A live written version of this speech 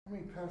Let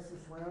me pass this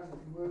around, if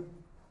you would.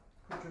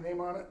 Put your name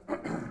on it.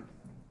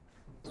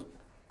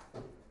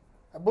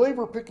 I believe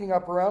we're picking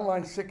up around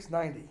line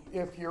 690.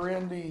 If you're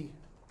in the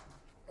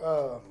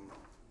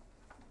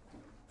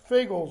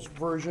Fagles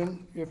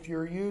version, if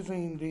you're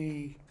using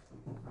the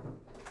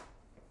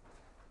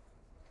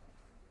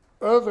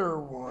other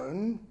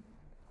one,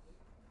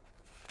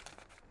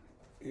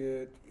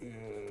 it is...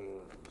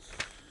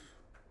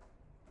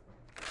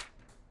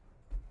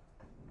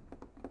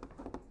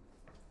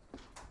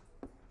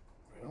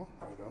 Well,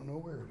 I don't know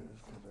where it is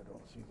because I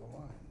don't see the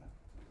line.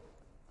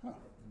 Huh.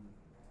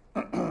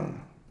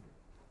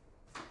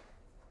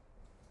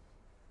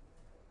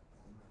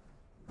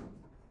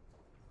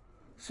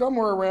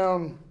 Somewhere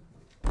around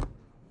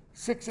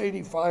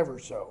 685 or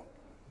so,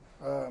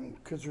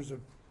 because there's a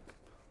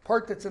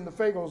part that's in the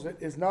Fagles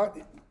that is not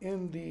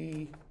in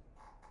the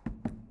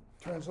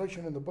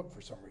translation in the book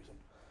for some reason.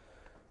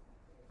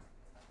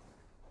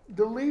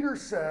 The leader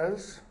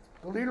says,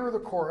 the leader of the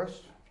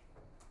chorus,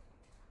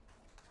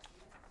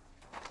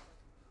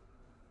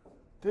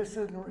 this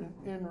is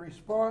in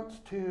response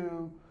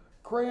to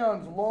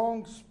Crayon's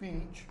long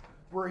speech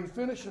where he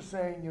finishes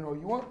saying, you know,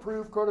 you want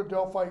proof, go to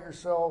Delphi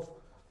yourself,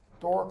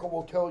 the oracle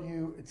will tell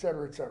you,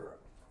 etc., etc.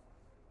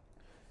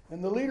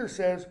 And the leader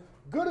says,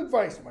 good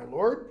advice, my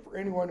lord, for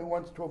anyone who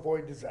wants to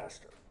avoid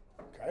disaster.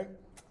 Okay?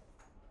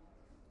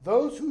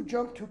 Those who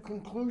jump to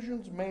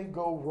conclusions may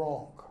go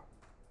wrong.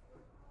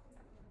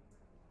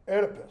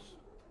 Oedipus,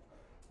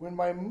 when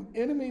my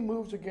enemy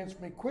moves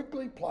against me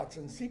quickly, plots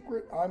in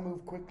secret, I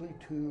move quickly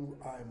too,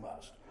 I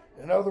must.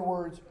 In other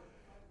words,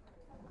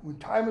 when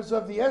time is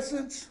of the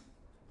essence,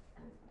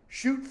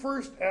 shoot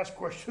first, ask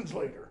questions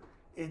later.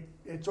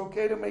 It's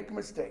okay to make a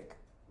mistake.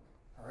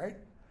 All right?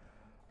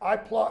 I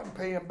plot and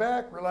pay him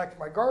back, relax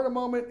my guard a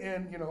moment,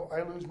 and, you know,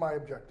 I lose my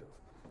objective.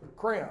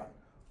 Crayon,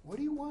 what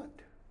do you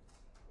want?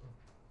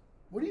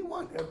 What do you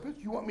want, Oedipus?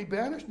 You want me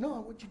banished? No, I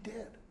want you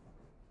dead.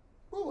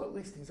 Well, at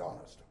least he's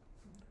honest.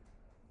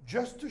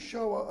 Just to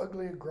show how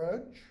ugly a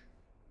grudge?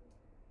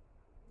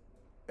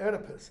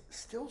 Oedipus,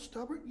 still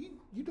stubborn?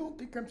 You don't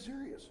think I'm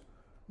serious.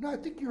 No, I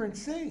think you're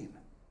insane.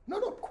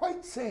 No,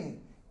 quite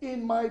sane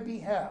in my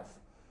behalf.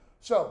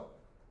 So,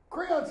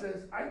 Crayon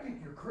says, I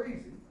think you're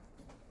crazy.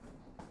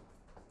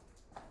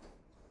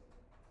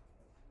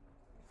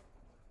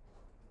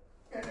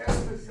 And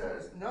Oedipus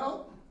says,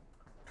 no,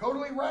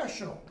 totally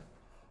rational.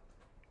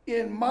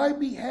 In my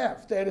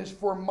behalf, that is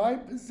for my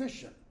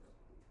position.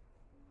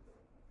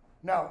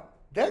 Now,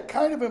 that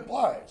kind of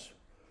implies,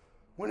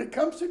 when it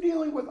comes to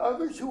dealing with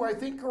others who I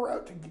think are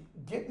out to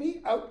get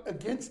me, out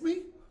against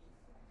me,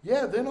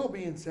 yeah, then I'll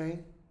be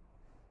insane.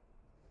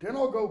 Then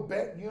I'll go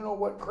bet you know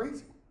what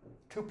crazy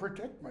to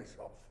protect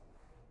myself.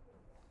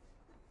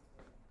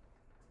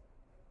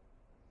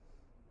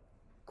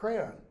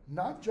 Crayon,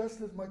 not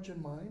just as much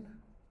in mine.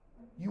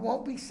 You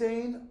won't be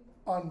sane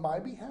on my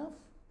behalf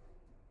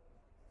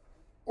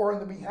or on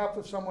the behalf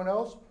of someone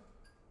else.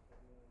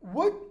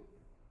 What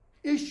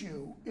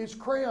issue is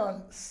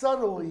Crayon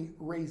subtly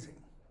raising?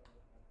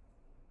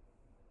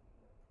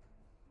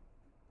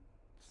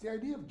 It's the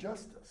idea of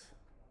justice.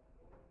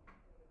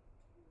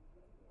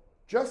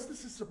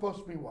 Justice is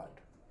supposed to be what?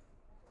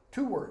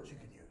 Two words you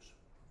can use.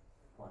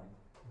 Blind.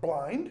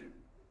 Blind,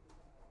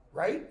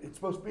 right? It's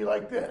supposed to be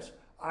like this.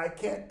 I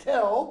can't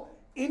tell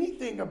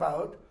anything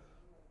about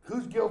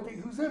who's guilty,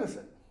 who's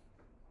innocent.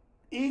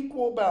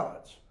 Equal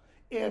balance.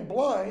 And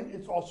blind,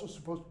 it's also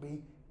supposed to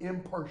be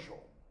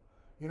impartial.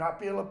 You're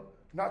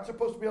not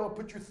supposed to be able to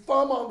put your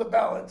thumb on the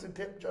balance and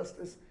tip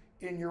justice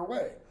in your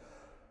way.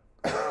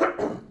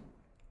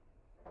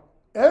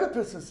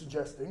 Oedipus is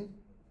suggesting,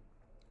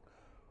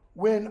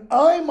 when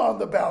I'm on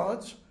the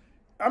balance,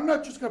 I'm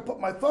not just going to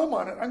put my thumb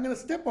on it, I'm going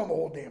to step on the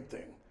whole damn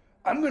thing.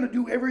 I'm going to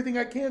do everything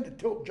I can to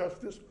tilt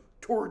justice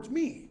towards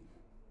me.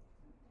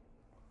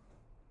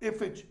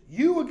 If it's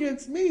you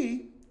against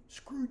me,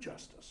 screw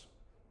justice.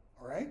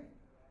 All right?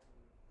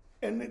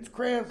 And it's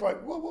Crayon's like,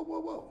 whoa, whoa, whoa,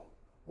 whoa.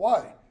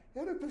 Why?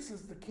 Oedipus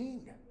is the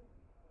king.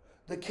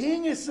 The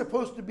king is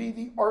supposed to be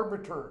the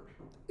arbiter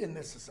in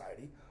this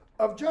society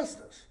of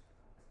justice.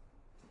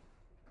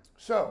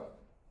 So,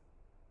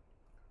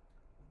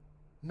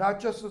 not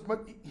just as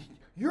much,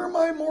 you're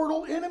my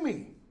mortal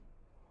enemy.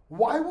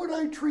 Why would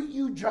I treat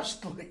you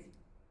justly?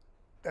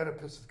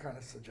 Oedipus is kind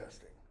of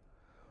suggesting.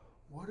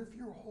 What if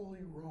you're wholly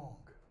wrong?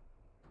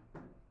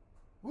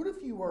 What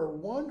if you are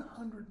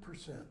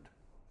 100%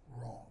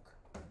 wrong?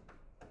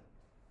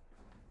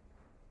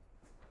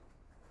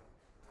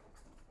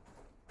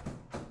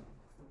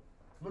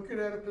 Look at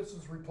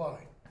Oedipus's reply.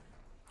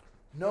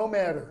 No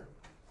matter.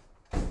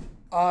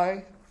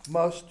 I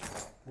must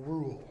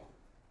rule.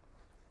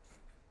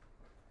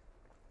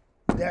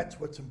 That's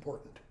what's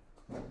important.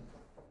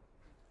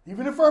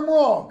 Even if I'm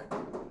wrong,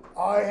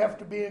 I have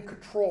to be in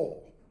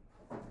control.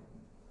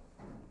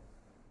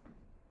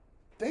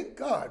 Thank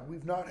God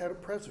we've not had a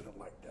president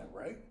like that,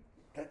 right?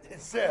 That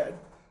has said,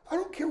 I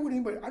don't care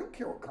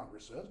what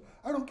Congress says.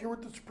 I don't care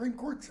what the Supreme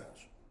Court says.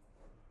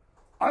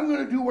 I'm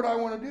going to do what I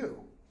want to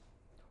do.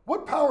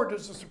 What power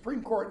does the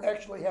Supreme Court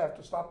actually have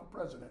to stop the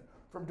president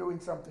from doing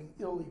something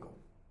illegal?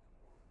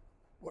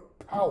 What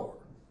power?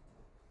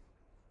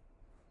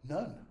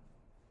 None.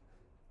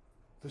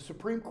 The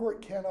Supreme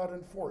Court cannot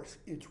enforce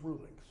its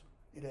rulings.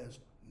 It has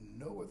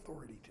no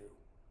authority to.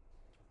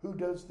 Who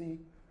does the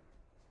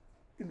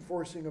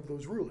enforcing of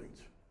those rulings?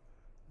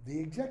 The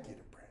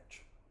executive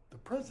branch, the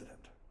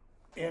president,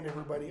 and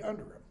everybody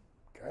under him.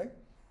 Okay?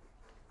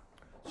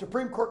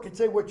 Supreme Court can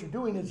say what you're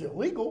doing is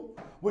illegal,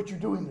 what you're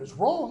doing is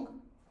wrong,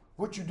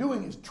 what you're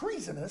doing is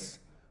treasonous,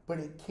 but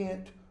it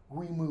can't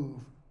remove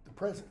the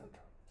president.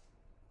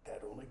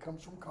 That only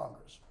comes from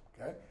Congress.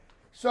 Okay?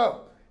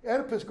 So,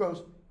 Oedipus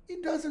goes,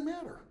 it doesn't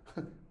matter.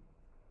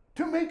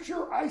 To make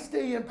sure I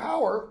stay in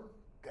power,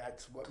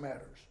 that's what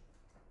matters.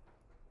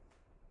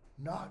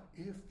 Not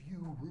if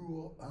you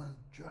rule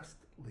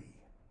unjustly,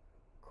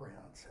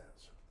 Crayon says.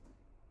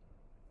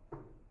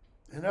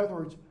 In other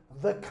words,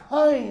 the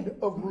kind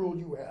of rule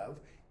you have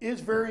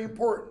is very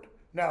important.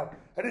 Now,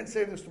 I didn't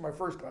say this to my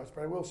first class,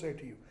 but I will say it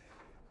to you.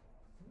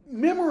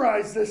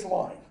 Memorize this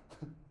line.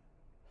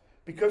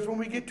 Because when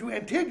we get to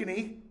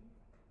Antigone,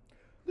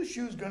 the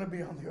shoe's going to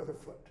be on the other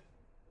foot.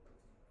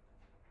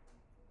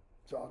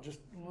 So I'll just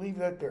leave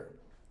that there.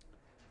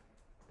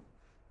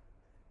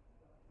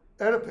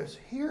 Oedipus,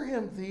 hear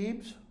him,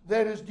 Thebes.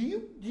 That is, do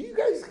you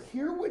guys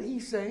hear what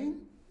he's saying?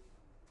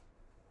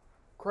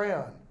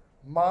 Crayon,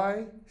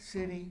 my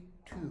city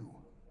too,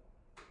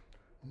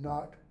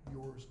 not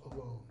yours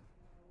alone.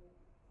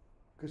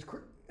 Because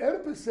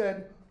Oedipus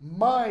said,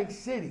 my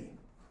city.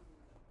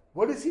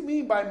 What does he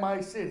mean by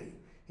my city?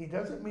 He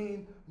doesn't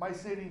mean my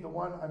city, the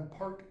one I'm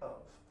part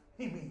of.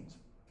 He means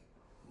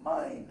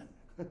mine.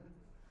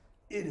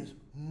 It is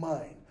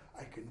mine.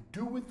 I can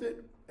do with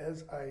it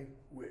as I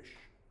wish.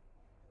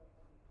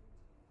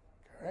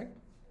 Okay?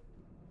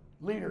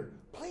 Leader,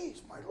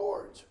 please, my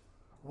lords.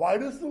 Why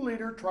does the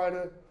leader try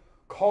to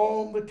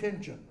calm the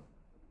tension?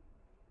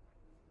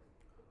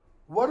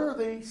 What are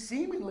they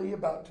seemingly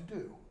about to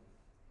do?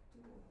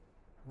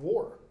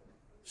 War.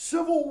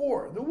 Civil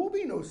war. There will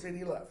be no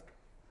city left.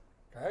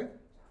 Okay?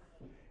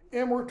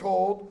 And we're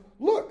told,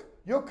 look,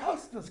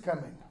 Yocasta's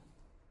coming.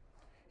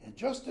 And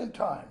just in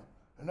time.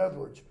 In other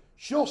words,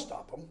 she'll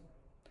stop them.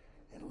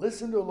 And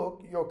listen to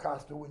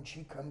Yocasta when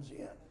she comes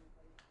in.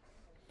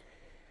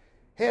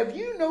 Have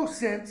you no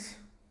sense?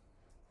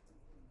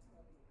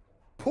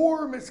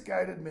 Poor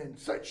misguided men,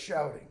 such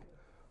shouting.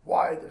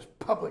 Why this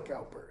public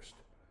outburst?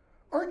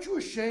 Aren't you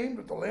ashamed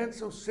with the land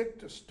so sick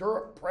to stir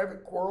up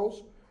private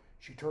quarrels?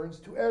 She turns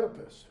to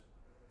Oedipus.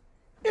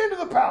 Into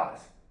the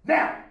palace,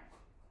 now!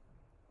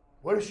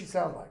 What does she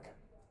sound like?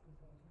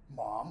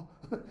 Mom?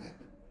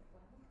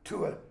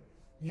 To a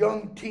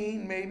young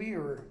teen, maybe,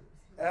 or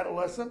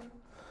adolescent?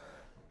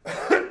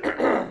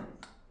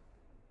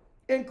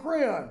 And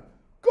Crayon,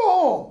 go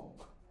home!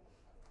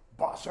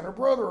 Bossing her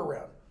brother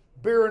around.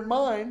 Bear in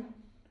mind,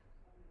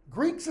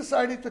 Greek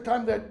society at the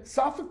time that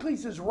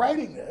Sophocles is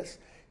writing this,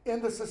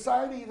 and the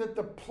society that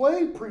the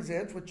play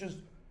presents, which is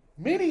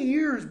many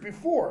years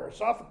before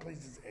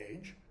Sophocles'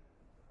 age,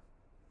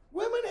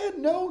 women had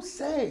no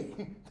say.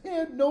 They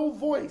had no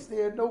voice. They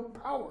had no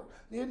power.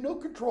 They had no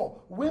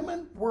control.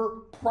 Women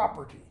were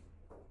property.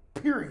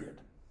 Period.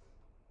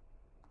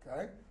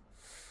 Okay?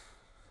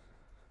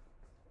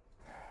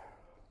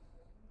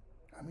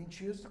 I mean,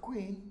 she is the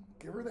queen.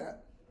 Give her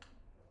that.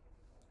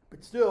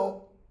 But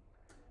still,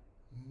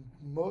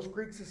 most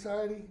Greek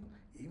society,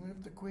 even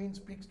if the queen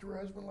speaks to her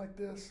husband like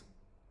this,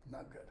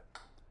 not good.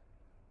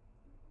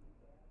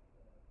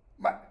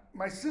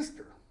 My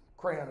sister,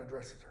 Crayon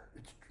addresses her.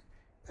 It's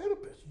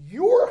Oedipus,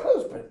 your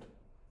husband.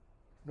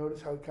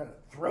 Notice how he kind of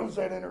throws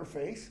that in her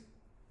face.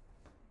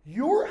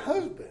 Your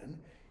husband,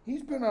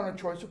 he's been on a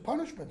choice of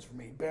punishments for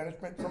me.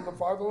 Banishment from the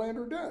fatherland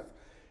or death.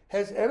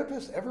 Has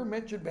Oedipus ever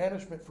mentioned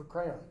banishment for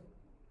Crayon?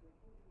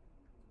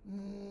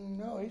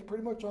 No, he's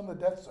pretty much on the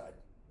death side.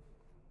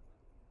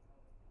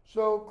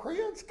 So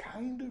Crayon's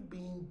kind of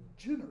being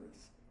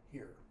generous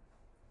here.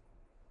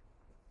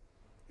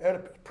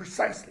 Oedipus,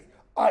 precisely.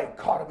 I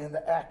caught him in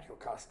the act,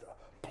 Yocasta,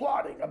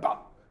 plotting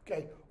about,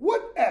 okay,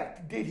 what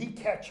act did he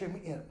catch him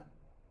in?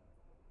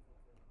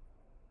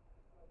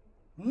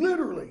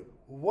 Literally,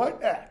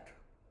 what act?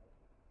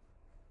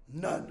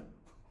 None.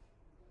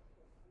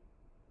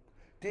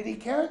 Did he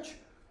catch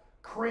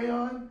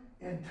Crayon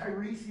and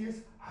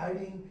Tiresias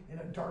hiding in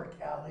a dark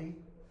alley,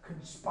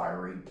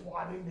 conspiring,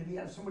 plotting? Did he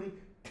have somebody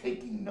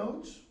taking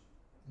notes?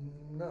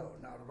 No,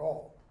 not at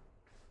all.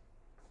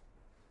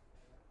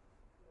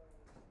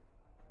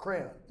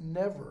 Crayon,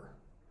 never.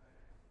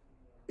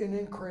 And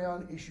then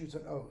Crayon issues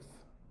an oath.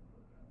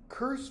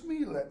 Curse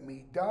me, let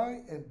me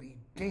die, and be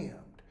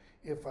damned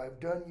if I've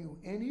done you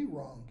any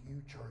wrong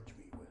you charge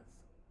me with.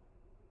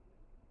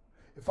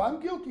 If I'm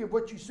guilty of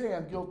what you say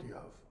I'm guilty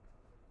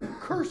of,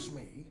 curse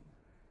me,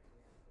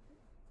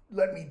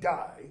 let me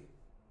die,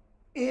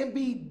 and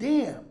be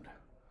damned.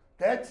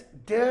 That's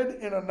dead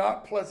in a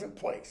not pleasant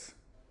place.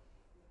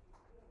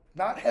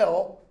 Not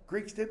hell.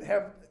 Greeks didn't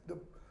have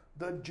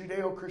the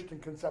Judeo-Christian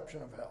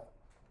conception of hell.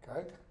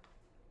 Okay?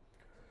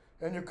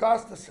 And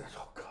Yocasta says,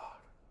 oh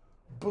God,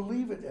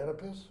 believe it,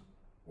 Oedipus.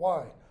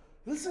 Why?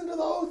 Listen to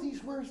the oath he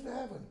swears to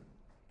heaven.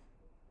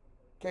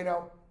 Okay,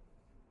 now,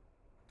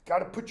 got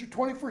to put your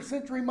 21st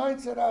century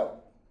mindset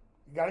out.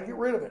 You got to get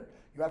rid of it.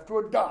 You have to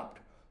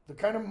adopt the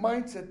kind of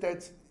mindset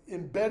that's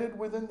embedded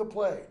within the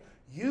play.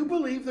 You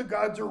believe the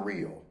gods are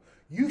real.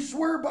 You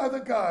swear by the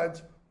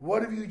gods.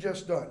 What have you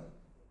just done?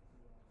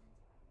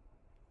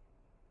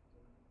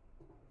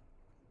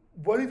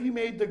 What have you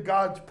made the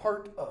gods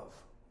part of?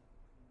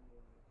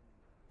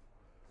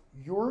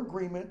 Your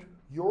agreement,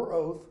 your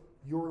oath,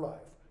 your life.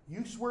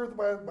 You swear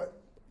by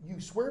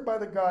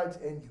the gods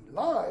and you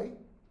lie,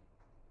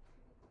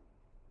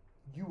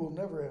 you will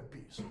never have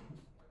peace.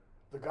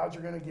 The gods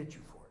are going to get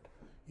you for it.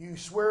 You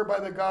swear by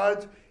the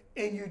gods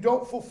and you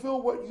don't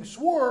fulfill what you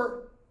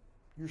swore,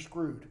 you're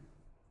screwed.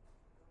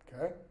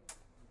 Okay?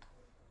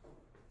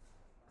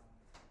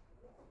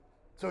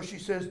 So she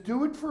says,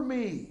 do it for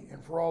me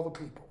and for all the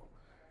people.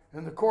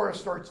 And the chorus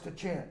starts to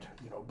chant,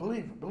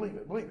 believe it, believe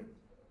it, believe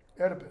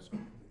it. Oedipus,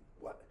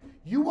 what?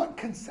 You want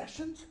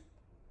concessions?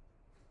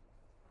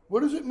 What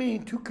does it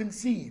mean to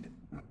concede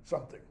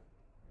something?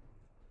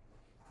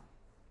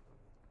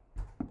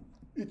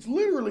 It's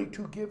literally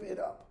to give it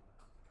up.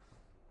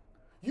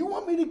 You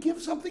want me to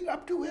give something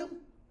up to him?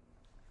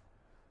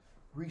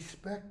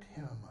 Respect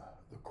him,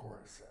 the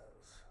chorus says.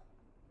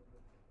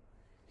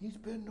 He's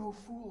been no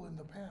fool in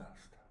the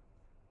past.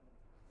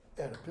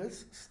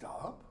 Oedipus,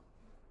 stop.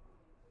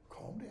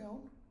 Calm down.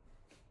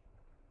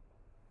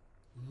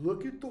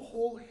 Look at the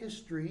whole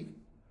history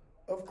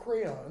of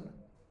Creon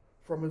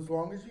from as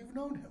long as you've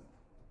known him.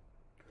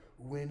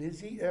 When has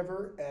he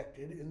ever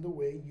acted in the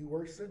way you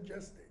are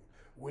suggesting?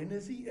 When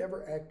has he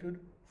ever acted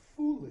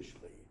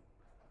foolishly?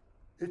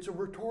 It's a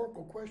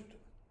rhetorical question.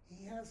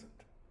 He hasn't.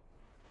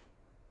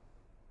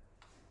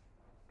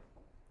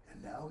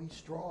 And now he's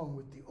strong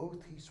with the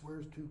oath he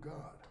swears to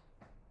God.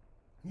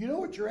 You know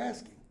what you're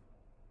asking.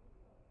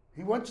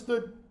 He wants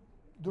the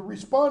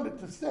respondent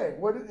to say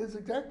what it is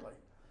exactly.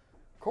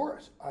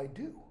 Chorus, I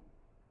do.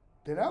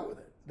 Get out with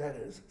it. That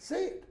is,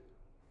 say it.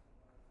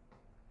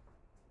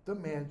 The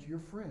man's your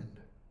friend.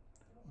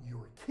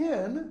 Your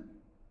kin,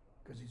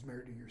 because he's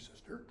married to your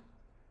sister.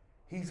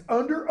 He's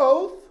under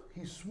oath.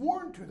 He's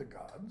sworn to the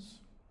gods.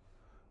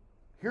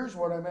 Here's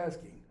what I'm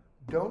asking.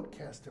 Don't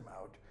cast him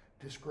out,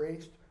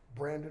 disgraced,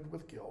 branded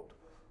with guilt,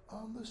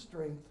 on the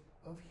strength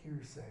of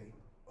hearsay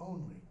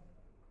only.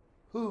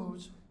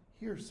 Whose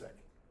hearsay?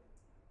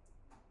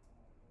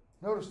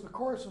 Notice the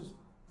chorus is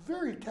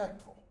very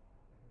tactful.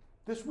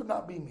 This would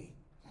not be me.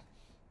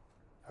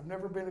 I've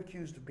never been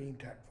accused of being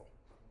tactful.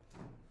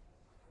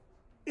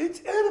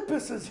 It's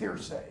Oedipus's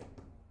hearsay.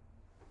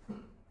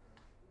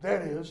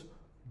 That is,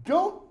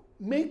 don't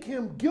make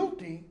him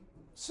guilty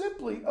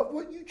simply of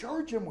what you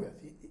charge him with.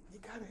 You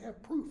got to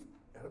have proof,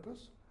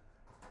 Oedipus.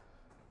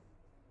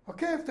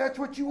 Okay, if that's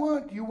what you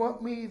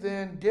want me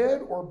then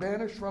dead or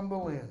banished from the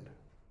land.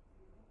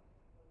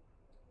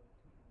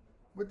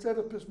 What's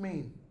Oedipus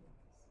mean?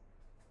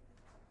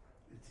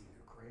 It's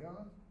either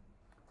Creon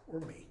or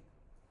me.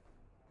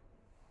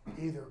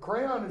 Either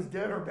Creon is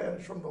dead or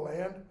banished from the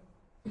land,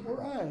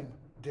 or I'm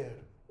dead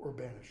or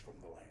banished from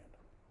the land.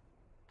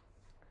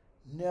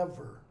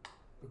 Never,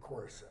 the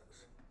chorus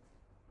says.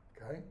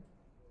 Okay?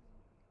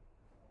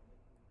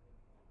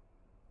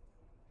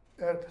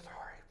 Oedipus,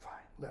 all right,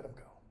 fine, let him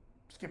go.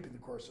 Skipping the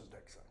choruses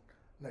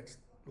next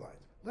lines.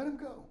 Let him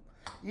go.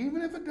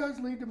 Even if it does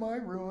lead to my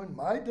ruin,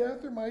 my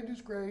death, or my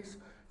disgrace,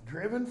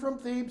 driven from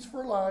Thebes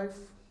for life.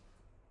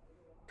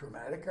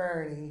 Dramatic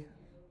irony.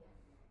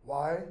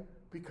 Why?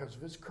 Because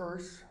of his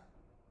curse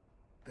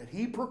that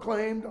he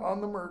proclaimed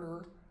on the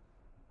murderer.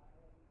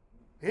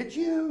 It's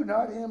you,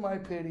 not him, I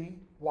pity.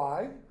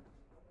 Why?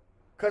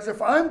 Because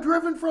if I'm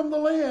driven from the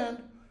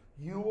land,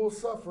 you will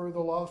suffer the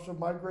loss of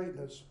my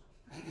greatness.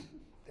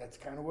 That's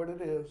kind of what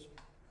it is.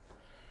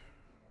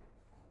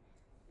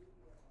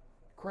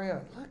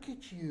 Creon, look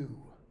at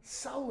you,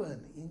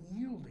 sullen in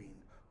yielding,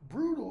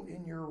 brutal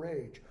in your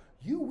rage.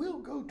 You will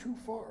go too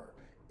far.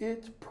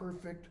 It's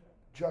perfect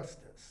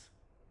justice.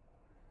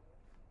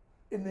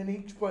 And then he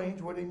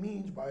explains what he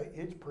means by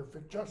it's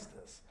perfect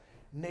justice.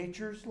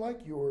 Natures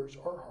like yours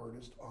are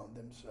hardest on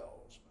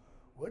themselves.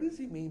 What does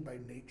he mean by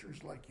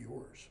natures like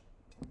yours?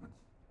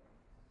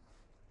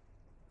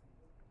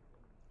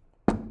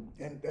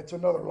 And that's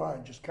another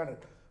line just kind of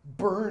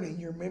burning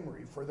your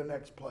memory for the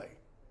next play.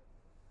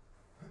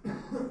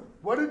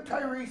 What did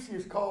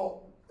Tiresias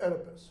call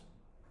Oedipus?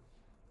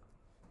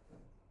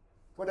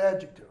 What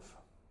adjective?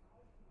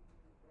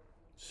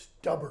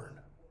 Stubborn.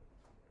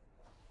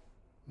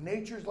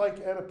 Nature's like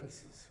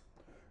Oedipus's.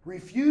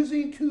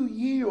 Refusing to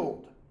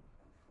yield.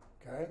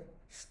 Okay?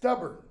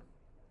 Stubborn.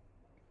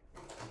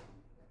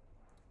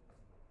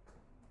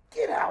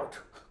 Get out.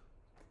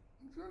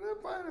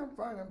 I'm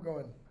fine. I'm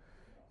going,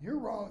 you're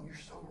wrong. You're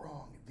so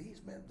wrong.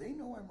 These men, they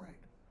know I'm right.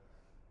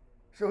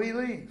 So he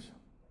leaves.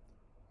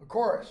 The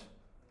chorus.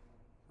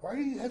 Why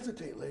do you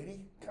hesitate,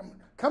 lady?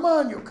 Come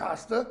on,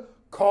 Yocasta.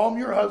 Calm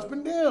your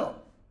husband down.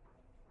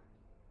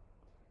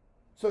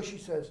 So she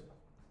says,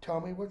 tell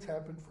me what's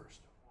happened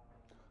first.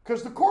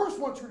 Because the chorus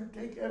wants her to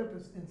take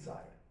Oedipus inside.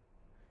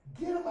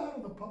 Get them out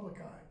of the public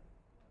eye.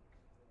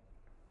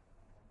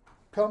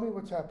 Tell me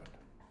what's happened.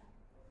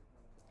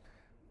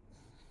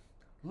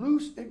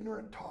 Loose,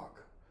 ignorant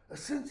talk, a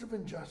sense of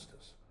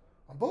injustice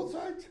on both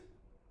sides.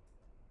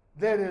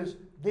 That is,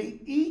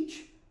 they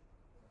each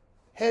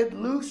had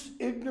loose,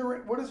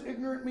 ignorant. What does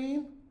ignorant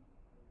mean?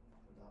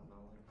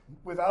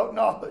 Without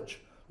knowledge.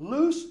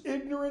 Loose,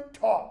 ignorant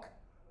talk.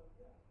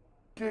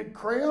 Did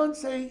Crayon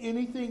say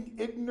anything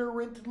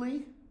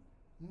ignorantly?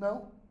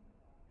 No.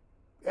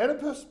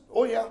 Oedipus?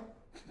 Oh, yeah.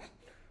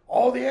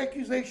 All the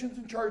accusations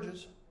and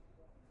charges.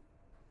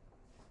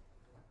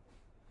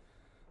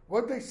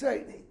 What they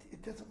say,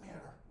 it doesn't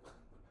matter.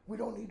 We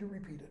don't need to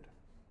repeat it.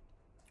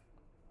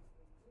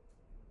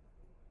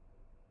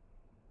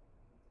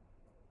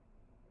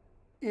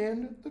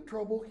 End the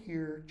trouble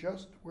here,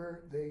 just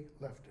where they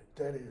left it.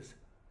 That is,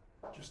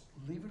 just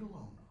leave it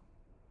alone.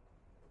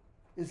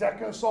 Is that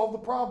going to solve the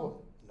problem?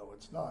 No,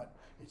 it's not.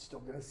 It's still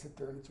going to sit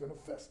there and it's going to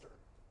fester.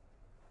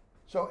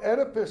 So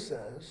Oedipus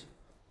says,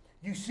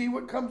 you see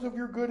what comes of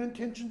your good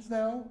intentions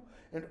now?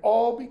 And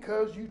all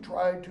because you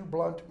tried to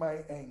blunt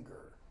my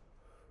anger.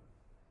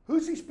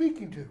 Who's he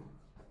speaking to?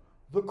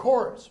 The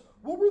chorus.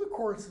 What were the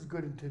chorus's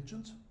good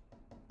intentions?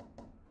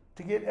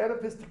 To get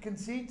Oedipus to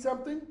concede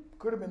something?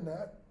 Could have been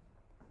that.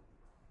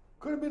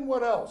 Could have been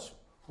what else?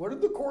 What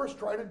did the chorus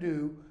try to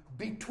do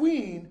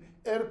between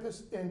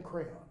Oedipus and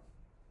Crayon?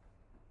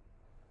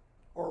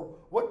 Or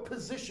what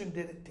position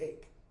did it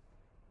take?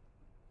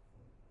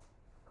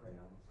 Crayon.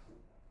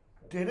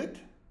 Did it?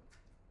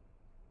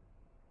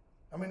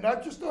 I mean,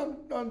 not just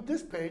on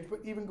this page,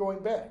 but even going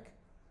back.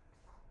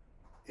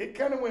 It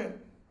kind of went,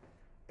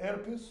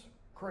 Oedipus,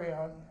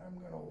 Crayon, I'm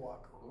going to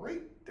walk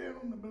right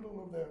down the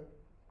middle of that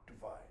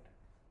divide.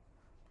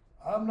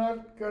 I'm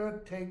not going to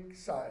take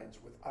sides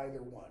with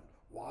either one.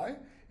 Why?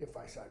 If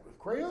I side with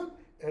Crayon,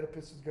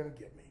 Oedipus is going to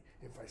get me.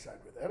 If I side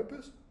with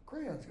Oedipus,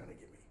 Crayon's going to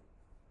get me.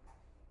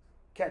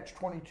 Catch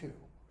 22.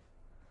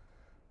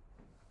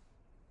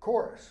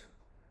 Chorus.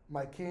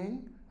 My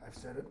king, I've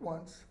said it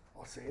once,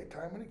 I'll say it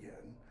time and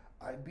again,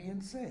 I'd be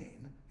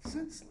insane,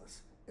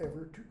 senseless,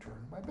 ever to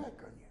turn my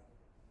back on you.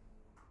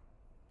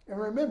 And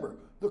remember,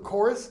 the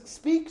chorus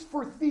speaks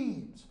for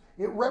Thebes.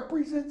 It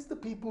represents the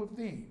people of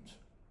Thebes.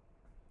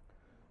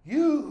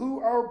 You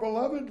who our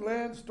beloved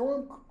land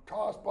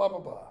storm-tossed, blah, blah,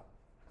 blah.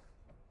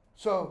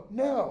 So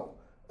now,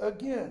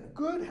 again,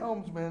 good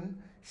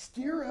helmsman,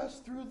 steer us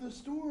through the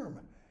storm.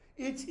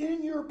 It's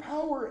in your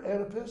power,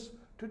 Oedipus,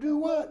 to do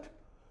what?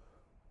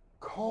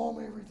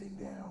 Calm everything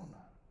down.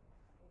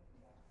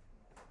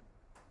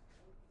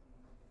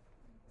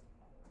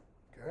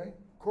 Okay?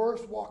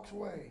 Chorus walks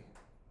away.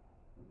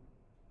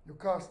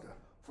 Jocasta,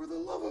 for the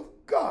love of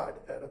God,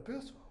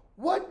 Oedipus,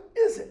 what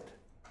is it?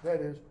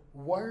 That is,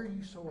 why are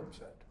you so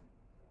upset?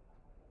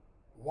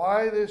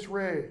 Why this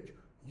rage?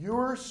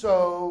 You're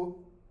so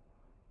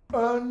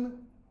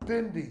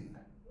unbending.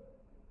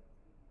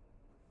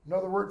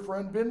 Another word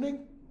for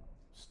unbending?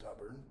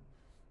 Stubborn.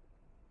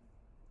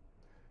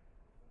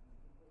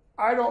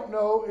 I don't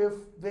know if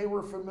they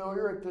were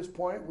familiar at this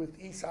point with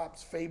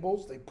Aesop's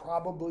fables. They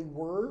probably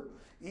were.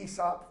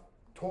 Aesop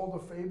told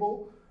a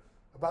fable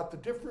about the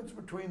difference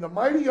between the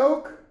mighty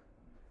oak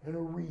and a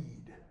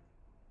reed.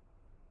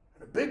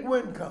 And a big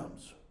wind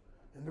comes.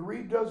 And the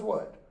reed does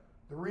what?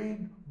 The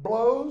reed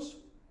blows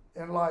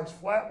and lies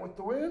flat with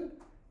the wind.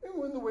 And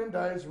when the wind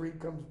dies, the reed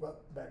comes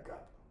back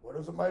up. What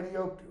does a mighty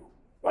oak do?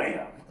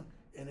 Wham!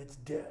 And it's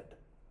dead.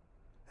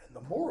 And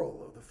the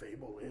moral of the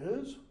fable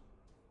is,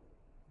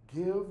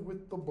 give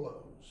with the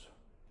blows.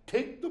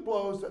 Take the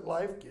blows that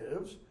life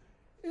gives,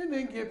 and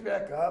then get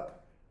back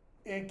up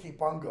and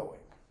keep on going.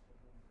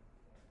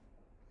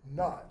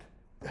 Not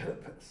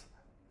Oedipus.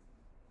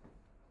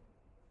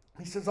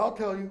 He says, I'll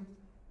tell you.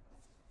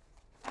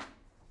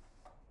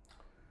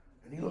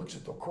 And he looks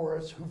at the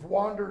chorus who've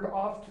wandered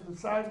off to the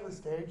side of the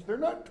stage. They're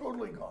not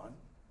totally gone.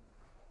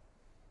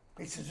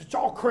 He says, it's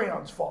all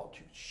Crayon's fault.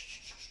 Shh,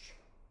 shh, shh.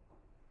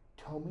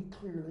 Tell me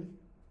clearly.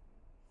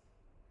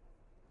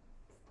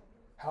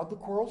 How'd the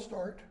quarrel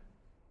start?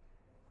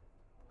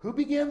 Who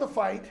began the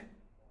fight?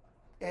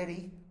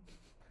 Eddie.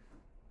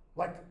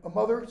 Like a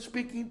mother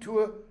speaking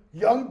to a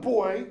young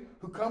boy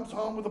who comes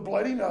home with a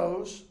bloody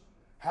nose.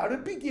 How did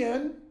it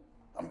begin?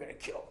 I'm going to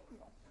kill him.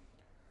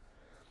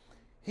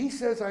 He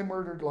says, I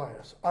murdered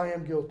Laius. I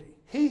am guilty.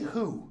 He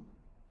who?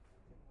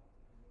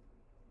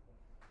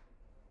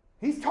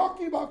 He's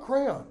talking about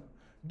Crayon.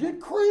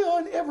 Did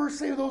Crayon ever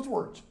say those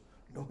words?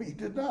 No, he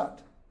did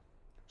not.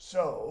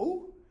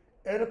 So,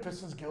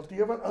 Oedipus is guilty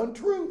of an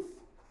untruth.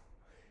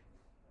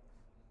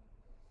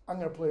 I'm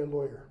going to play a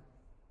lawyer.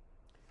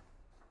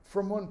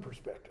 From one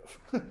perspective.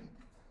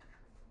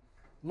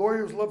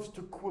 Lawyers love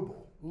to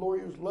quibble.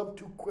 Lawyers love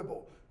to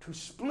quibble, to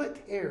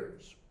split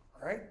hairs,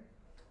 all right?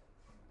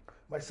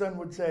 My son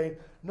would say,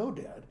 no,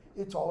 Dad,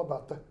 it's all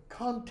about the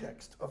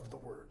context of the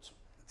words,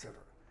 etc.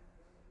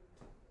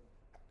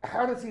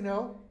 How does he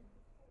know?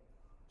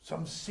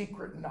 Some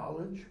secret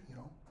knowledge, you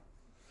know.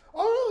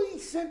 Oh, he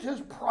sent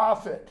his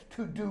prophet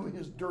to do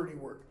his dirty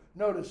work.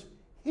 Notice,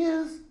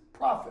 his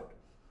prophet.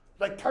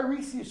 Like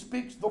Tiresias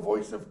speaks the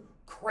voice of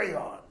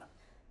crayon.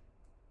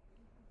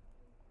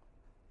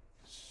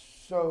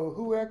 So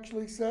who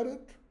actually said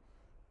it?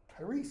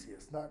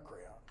 Tiresias, not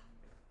crayon.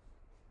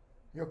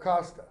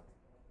 Jocasta.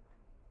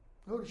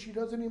 Notice she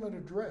doesn't even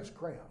address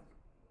crayon.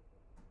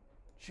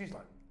 She's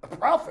like, a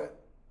prophet?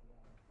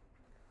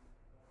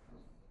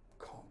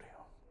 Calm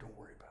down. Don't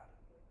worry about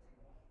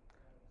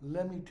it.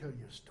 Let me tell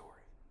you a story.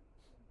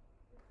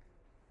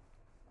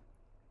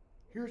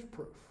 Here's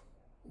proof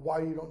why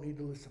you don't need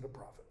to listen to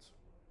prophets.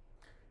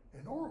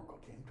 An oracle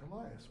came to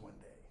Elias one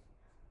day.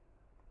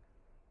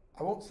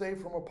 I won't say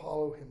from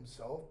Apollo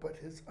himself, but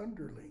his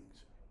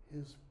underlings,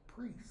 his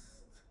priests.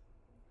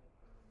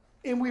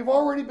 And we've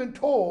already been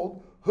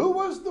told who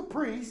was the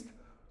priest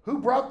who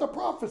brought the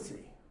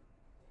prophecy.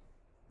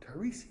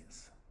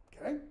 Tiresias.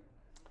 Okay?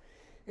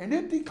 And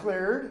it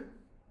declared,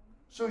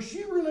 so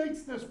she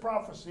relates this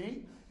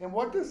prophecy, and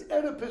what does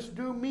Oedipus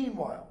do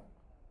meanwhile?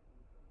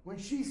 When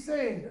she's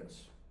saying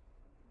this,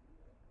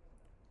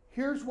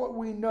 here's what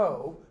we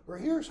know, or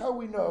here's how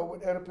we know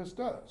what Oedipus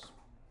does.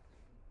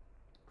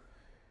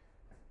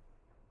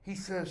 He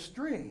says,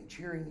 strange,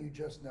 hearing you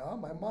just now,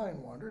 my mind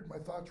wandered, my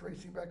thoughts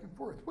racing back and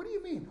forth. What do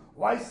you mean?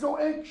 Why so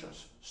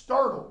anxious,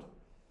 startled?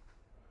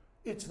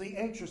 It's the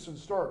anxious and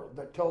startled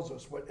that tells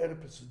us what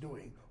Oedipus is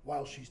doing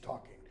while she's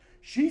talking.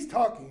 She's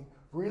talking,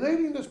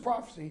 relating this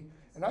prophecy,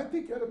 and I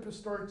think Oedipus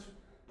starts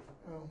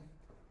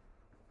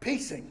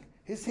pacing.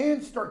 His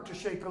hands start to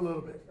shake a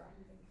little bit.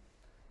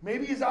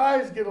 Maybe his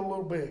eyes get a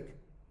little big.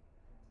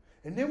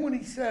 And then when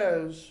he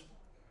says,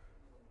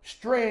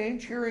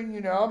 strange, hearing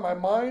you now, my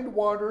mind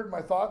wandered,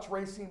 my thoughts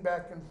racing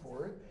back and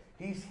forth.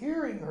 He's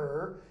hearing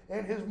her,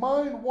 and his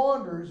mind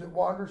wanders. It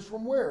wanders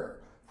from where?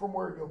 From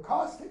where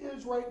Jocasta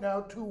is right now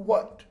to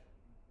what?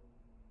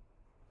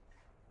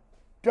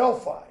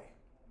 Delphi.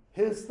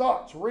 His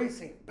thoughts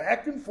racing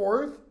back and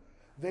forth.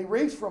 They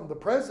race from the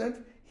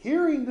present,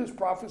 hearing this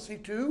prophecy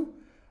to,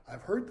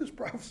 I've heard this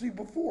prophecy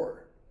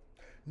before.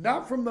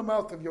 Not from the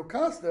mouth of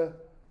Jocasta,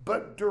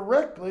 but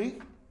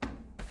directly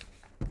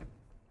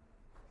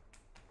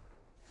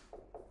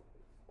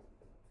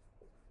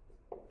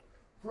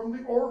from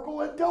the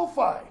oracle at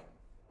Delphi.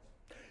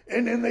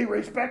 And then they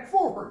race back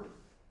forward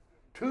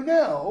to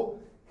now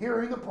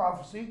hearing the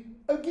prophecy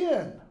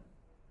again.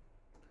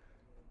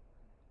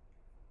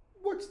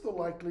 What's the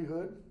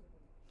likelihood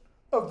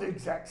of the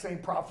exact same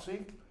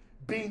prophecy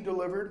being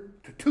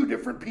delivered to two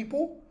different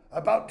people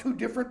about two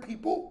different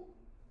people?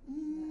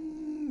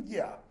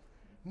 Yeah,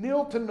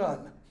 nil to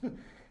none.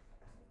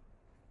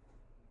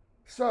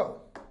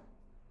 So,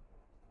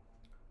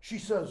 she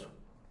says,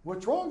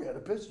 what's wrong,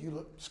 Oedipus? You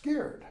look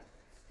scared.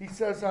 He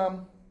says,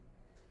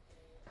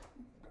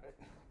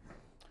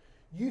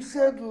 you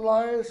said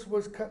Elias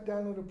was cut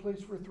down at a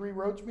place where three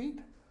roads meet,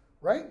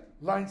 right?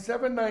 Line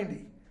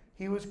 790.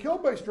 He was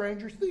killed by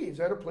strangers,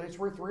 thieves, at a place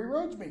where three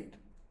roads meet.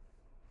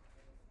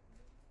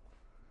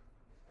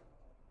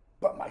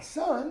 But my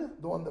son,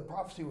 the one the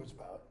prophecy was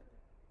about,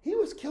 he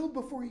was killed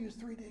before he was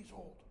 3 days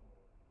old.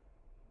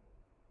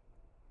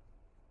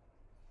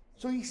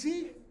 So you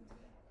see,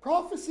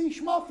 prophecy,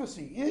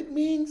 schmophecy, it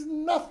means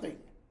nothing.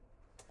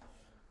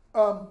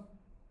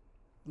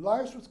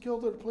 Elias was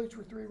killed at a place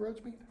where three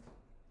roads meet.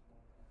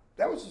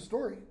 That was the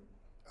story.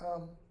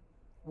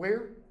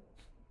 Where?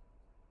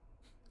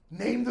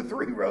 Name the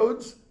three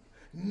roads.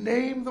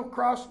 Name the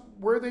cross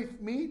where they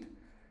meet.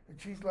 And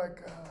she's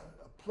like,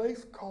 a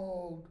place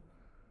called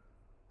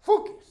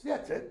Fagles.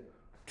 That's it.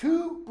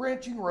 Two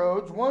branching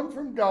roads, one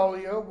from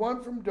Dahlia,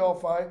 one from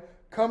Delphi,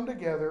 come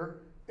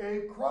together,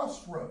 a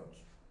crossroads.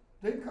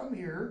 They come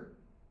here.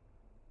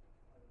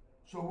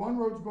 So one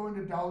road's going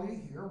to Dahlia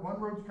here, one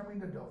road's coming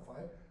to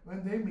Delphi,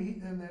 and they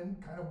meet, and then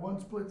kind of one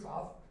splits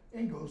off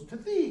and goes to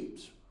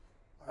Thebes.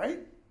 All right?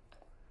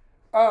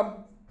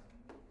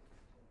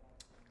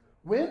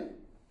 When?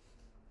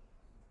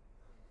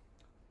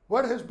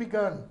 What has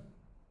begun?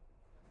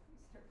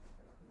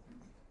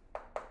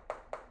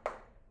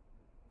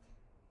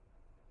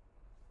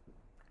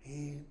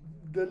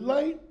 The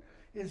light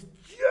is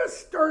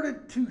just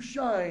started to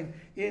shine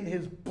in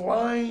his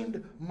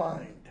blind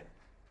mind.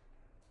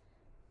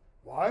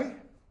 Why?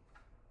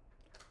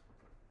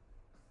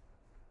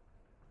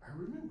 I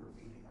remember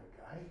meeting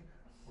a guy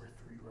where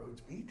three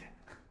roads meet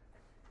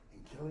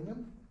and killing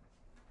him.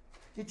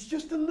 It's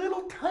just a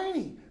little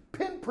tiny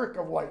pinprick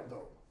of light,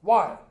 though.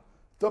 Why?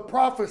 The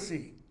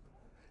prophecy.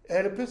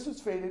 Oedipus is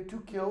fated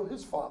to kill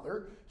his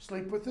father,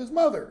 sleep with his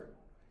mother.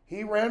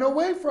 He ran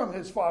away from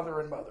his father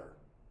and mother.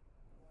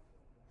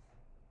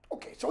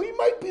 Okay, so he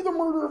might be the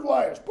murderer of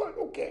Elias, but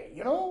okay,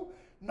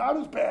 not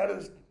as bad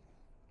as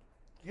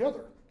the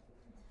other.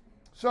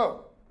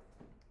 So,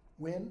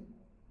 when?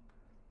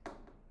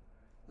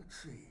 Let's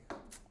see.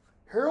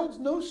 Heralds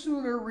no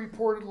sooner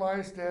reported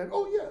Elias dead,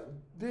 oh yeah,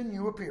 then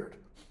you appeared.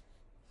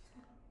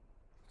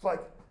 It's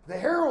like the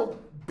herald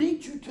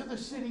beat you to the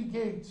city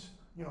gates,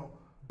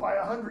 by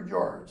 100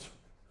 yards.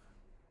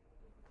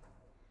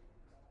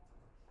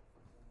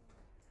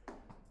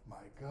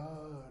 My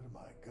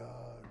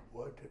God,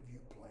 what have you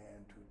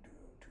planned to do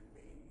to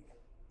me?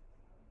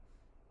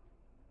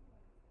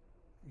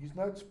 He's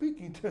not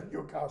speaking to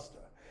Jocasta.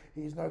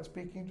 He's not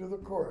speaking to the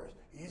chorus.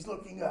 He's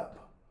looking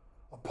up.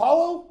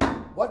 Apollo,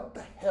 what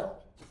the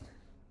hell?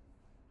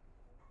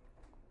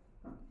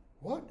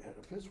 What,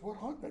 Oedipus? What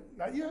happened?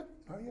 Not yet,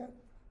 not yet.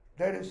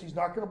 That is, he's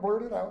not going to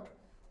blurt it out.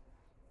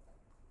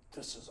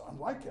 This is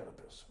unlike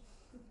Oedipus.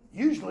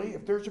 Usually,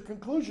 if there's a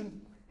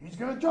conclusion, he's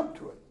going to jump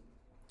to it.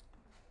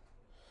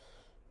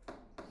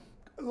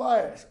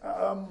 Elias,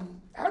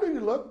 how did he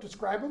look?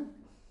 Describe him.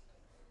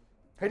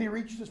 Had he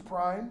reached his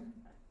prime?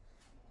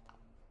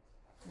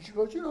 And she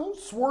goes,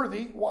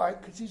 swarthy. Why?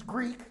 Because he's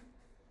Greek.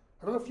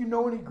 I don't know if you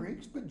know any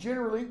Greeks, but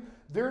generally,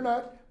 they're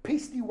not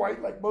pasty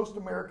white like most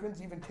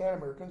Americans, even tan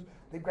Americans.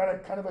 They've got a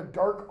kind of a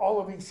dark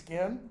olivey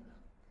skin.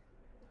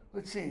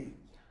 Let's see.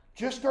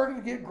 Just started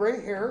to get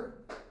gray hair.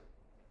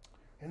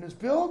 And his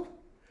build,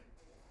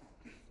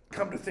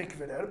 come to think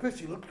of it, Oedipus,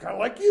 he looked kind of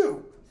like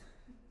you.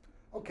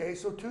 Okay,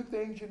 so two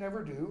things you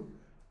never do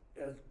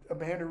as a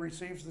man who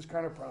receives this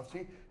kind of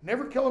prophecy.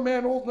 Never kill a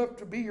man old enough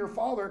to be your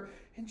father,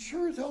 and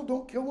sure as hell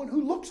don't kill one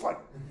who looks like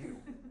you.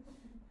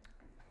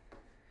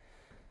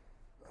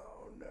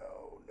 Oh,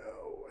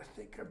 no. I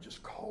think I've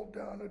just called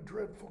down a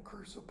dreadful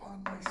curse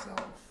upon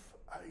myself.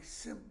 I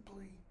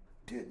simply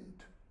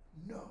didn't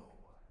know.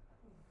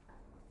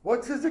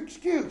 What's his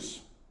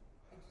excuse?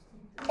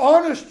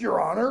 Honest,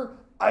 Your Honor,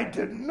 I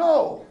didn't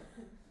know.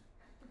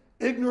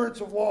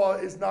 Ignorance of law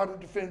is not a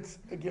defense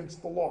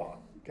against the law,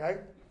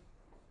 okay?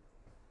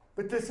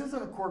 But this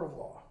isn't a court of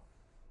law.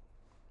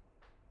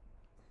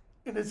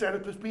 And it's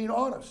Oedipus being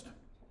honest.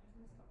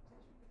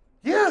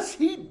 Yes,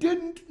 he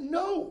didn't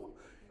know.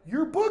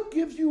 Your book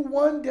gives you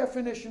one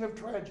definition of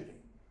tragedy.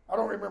 I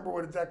don't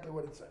remember exactly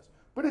what it says,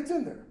 but it's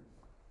in there.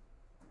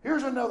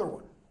 Here's another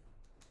one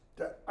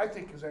that I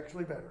think is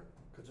actually better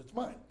because it's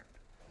mine.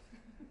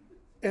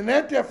 And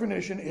that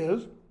definition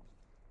is,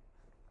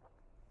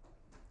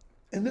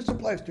 and this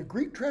applies to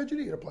Greek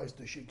tragedy, it applies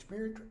to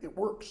Shakespearean, it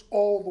works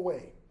all the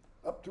way,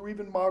 up to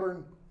even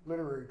modern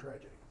literary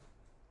tragedy.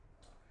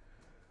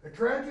 A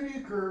tragedy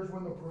occurs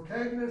when the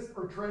protagonist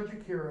or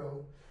tragic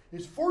hero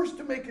is forced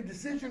to make a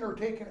decision or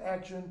take an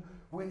action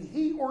when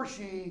he or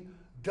she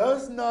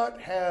does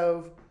not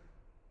have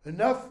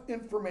enough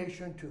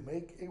information to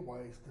make a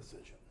wise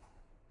decision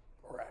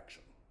or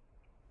action.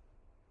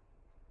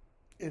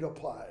 It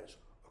applies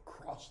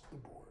across the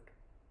board.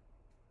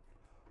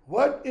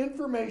 What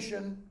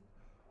information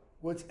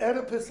was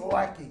Oedipus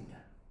lacking?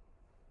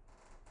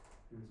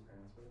 Who his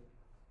parents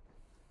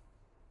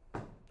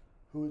were.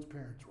 Who his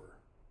parents were.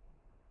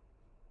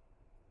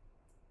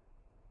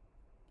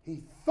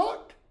 He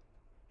thought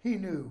he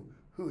knew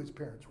who his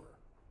parents were.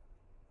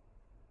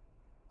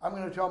 I'm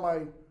going to tell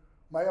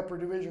my upper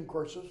division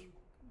courses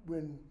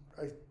when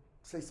I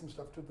say some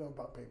stuff to them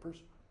about papers.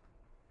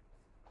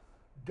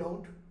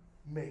 Don't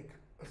make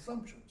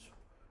assumptions.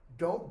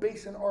 Don't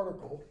base an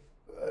argument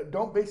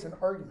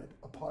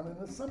upon an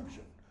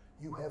assumption.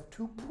 You have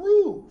to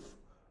prove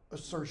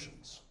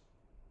assertions.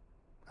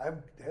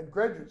 I've had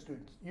graduate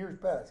students, years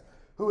past,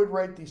 who would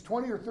write these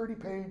 20 or 30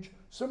 page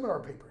seminar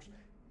papers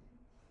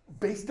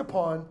based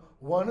upon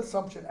one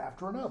assumption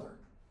after another.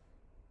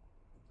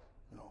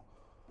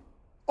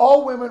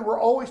 All women were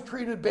always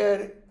treated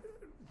bad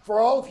for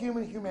all of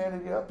human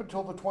humanity up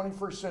until the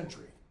 21st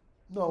century.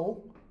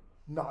 No,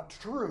 not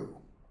true.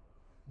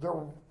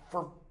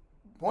 For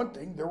one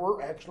thing, there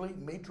were actually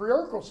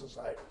matriarchal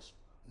societies.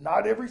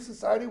 Not every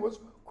society was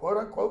quote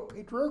unquote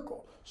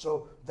patriarchal.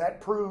 So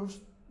that proves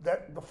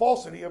that the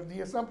falsity of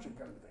the assumption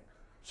kind of thing.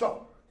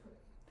 So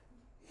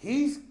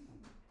he's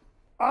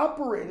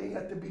operating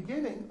at the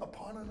beginning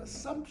upon an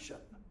assumption.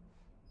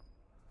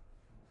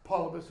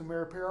 Polybus and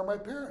Merope are my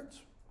parents.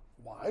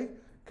 Why?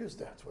 Because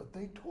that's what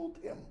they told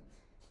him.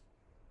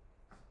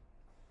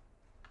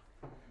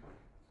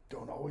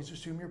 Don't always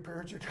assume your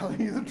parents are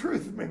telling you the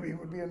truth. Maybe it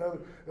would be another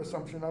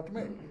assumption not to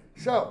make.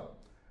 So,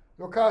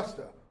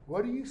 Jocasta,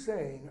 what are you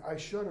saying? I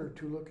shudder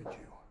to look at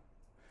you.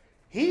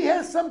 He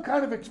has some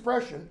kind of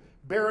expression.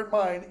 Bear in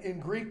mind, in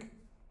Greek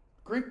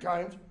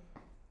times,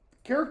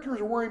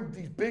 characters are wearing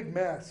these big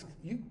masks.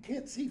 You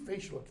can't see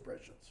facial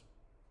expressions.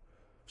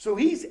 So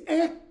he's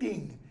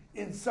acting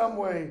in some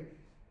way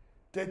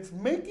that's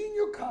making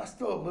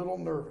Jocasta a little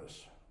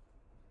nervous.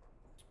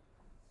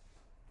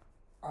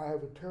 I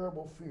have a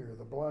terrible fear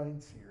the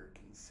blind seer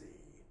can see.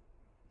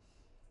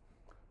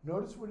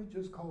 Notice what he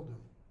just called him.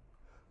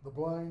 The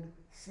blind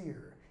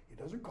seer. He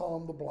doesn't call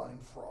him the blind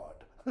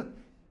fraud.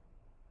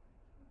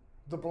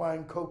 The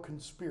blind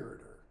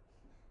co-conspirator.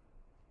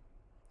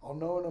 I'll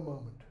know in a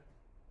moment.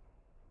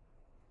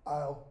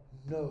 I'll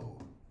know.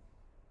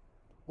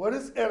 What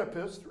does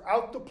Oedipus,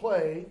 throughout the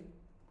play,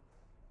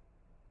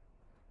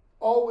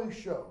 always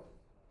show?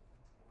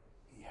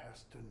 He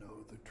has to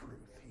know the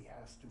truth. He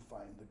has to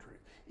find the truth.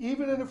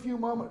 Even in a few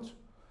moments,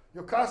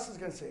 Jocasta's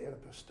going to say,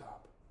 Oedipus,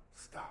 stop.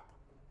 Stop.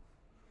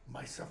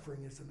 My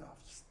suffering is enough.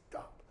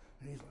 Stop.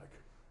 And he's like,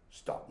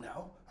 stop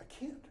now? I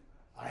can't.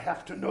 I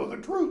have to know the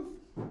truth.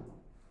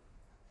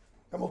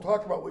 And we'll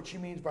talk about what she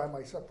means by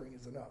my suffering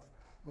is enough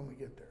when we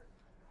get there.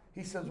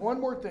 He says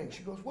one more thing.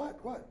 She goes, what?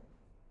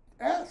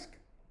 Ask.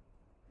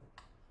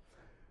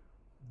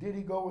 Did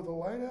he go with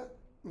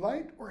a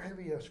light or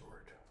heavy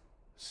escort?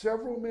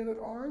 Several men at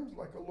arms,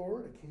 like a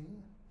lord, a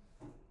king?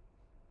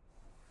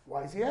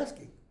 Why is he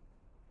asking?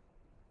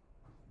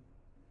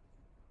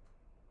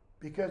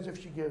 Because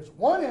if she gives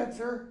one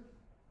answer,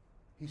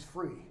 he's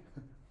free.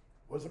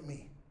 Wasn't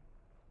me.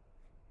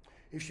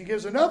 If she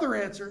gives another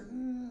answer,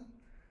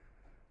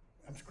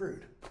 I'm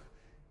screwed.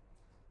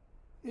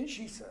 And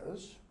she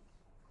says,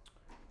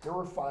 there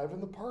were 5 in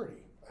the party,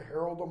 a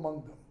herald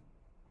among them.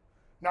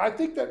 Now, I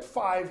think that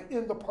 5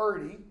 in the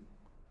party,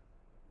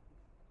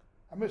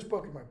 I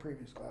misspoke in my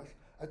previous class.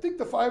 I think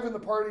the 5 in the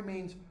party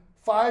means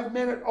 5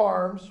 men at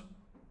arms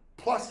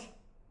plus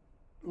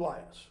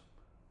Laius.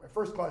 My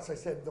first class, I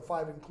said the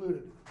 5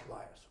 included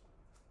Laius.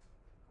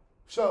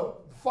 So,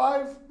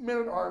 5 men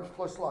at arms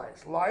plus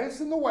Laius.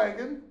 Laius in the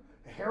wagon,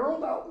 a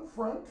herald out in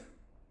front,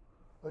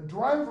 a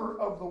driver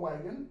of the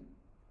wagon.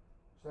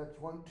 So that's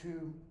 1,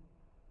 2,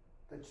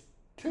 that's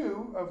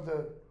 2 of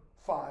the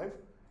 5,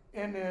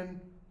 and then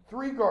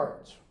 3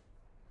 guards,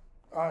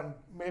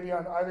 maybe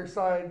on either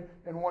side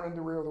and 1 in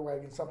the rear of the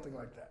wagon, something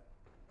like that.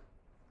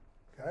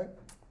 Okay?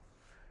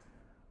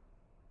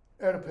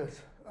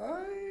 Oedipus,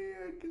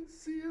 I can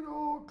see it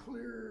all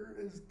clear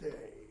as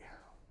day.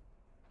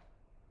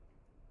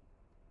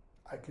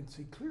 I can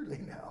see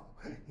clearly now,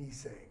 he's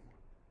saying.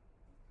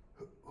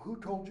 Who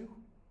told you?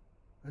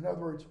 In other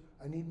words,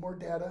 I need more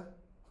data.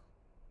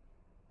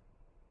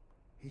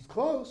 He's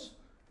close.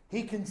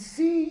 He can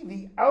see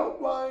the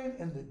outline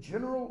and the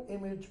general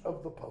image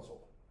of the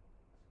puzzle.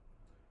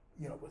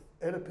 You know, with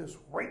Oedipus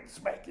right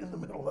smack in the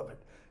middle of it.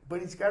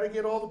 But he's got to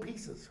get all the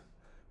pieces.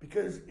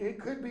 Because it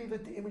could be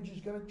that the image is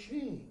going to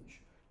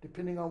change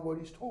depending on what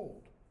he's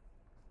told.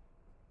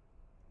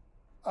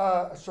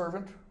 A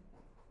servant,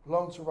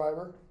 lone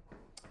survivor,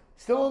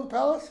 still in the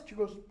palace? She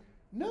goes,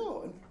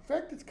 no, in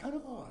fact, it's kind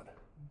of odd.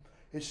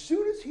 As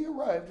soon as he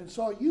arrived and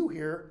saw you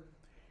here,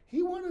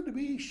 he wanted to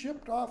be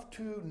shipped off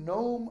to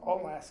Nome,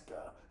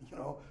 Alaska,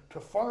 to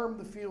farm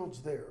the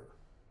fields there.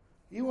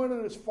 He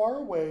wanted as far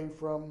away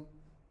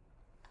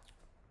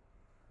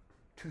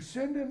to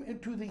send him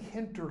into the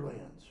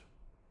hinterlands.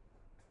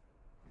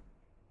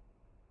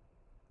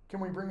 Can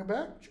we bring him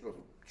back? She goes,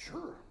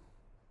 sure.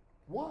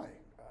 Why?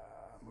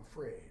 I'm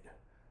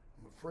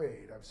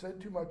afraid. I've said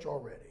too much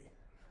already.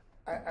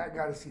 I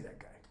got to see that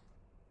guy.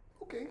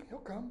 Okay, he'll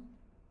come.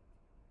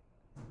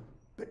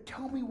 But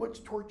tell me what's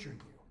torturing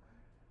you.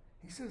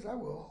 He says, I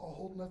will. I'll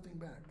hold nothing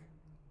back.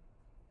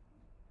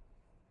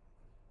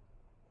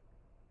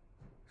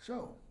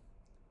 So,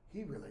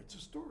 he relates a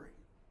story.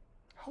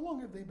 How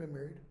long have they been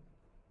married?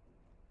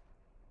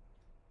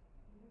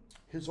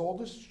 His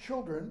oldest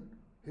children,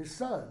 his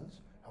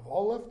sons, have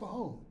all left the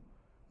home.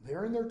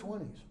 They're in their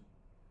 20s.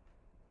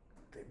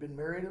 They've been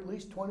married at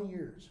least 20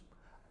 years.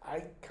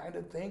 I kind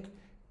of think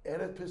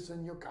Oedipus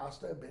and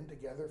Jocasta have been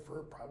together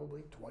for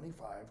probably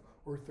 25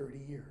 or 30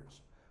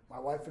 years. My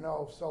wife and I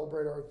will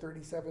celebrate our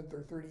 37th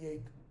or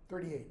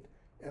 38th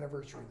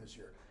anniversary this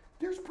year.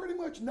 There's pretty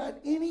much not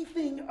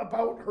anything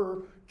about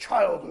her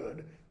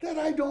childhood that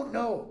I don't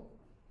know.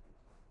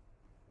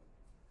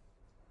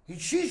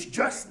 She's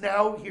just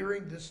now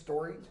hearing this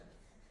story.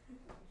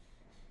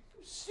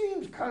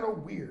 Seems kind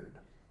of weird,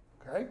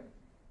 okay?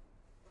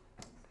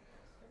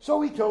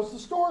 So he tells the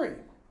story.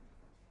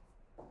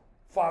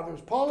 Father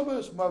was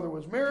Polybus, mother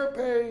was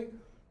Merope,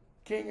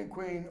 king and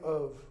queen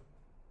of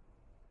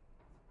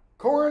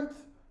Corinth.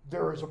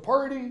 There was a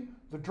party.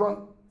 The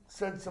drunk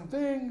said some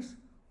things.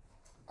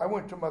 I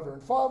went to mother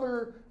and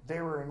father. They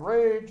were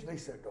enraged. They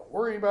said, don't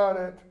worry about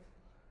it.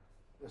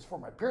 As for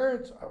my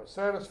parents, I was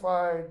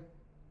satisfied.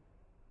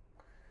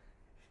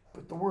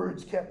 But the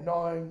words kept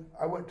gnawing.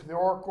 I went to the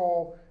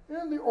oracle,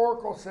 and the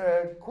oracle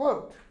said,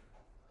 quote,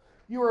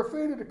 you are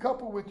fated to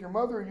couple with your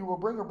mother. You will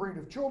bring a breed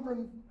of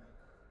children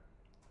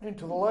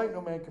into the light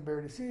no man can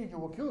bear to see. You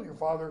will kill your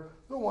father,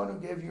 the one who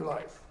gave you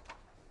life.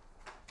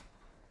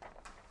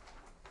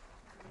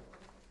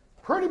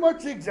 Pretty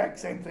much the exact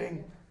same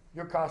thing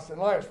Jocasta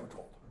and Laius were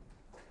told.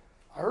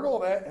 I heard all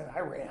that and I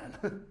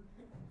ran.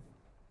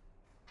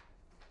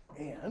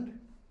 And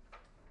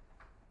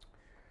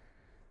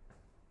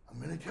I'm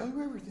going to tell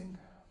you everything.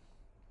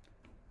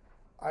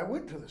 I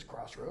went to this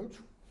crossroads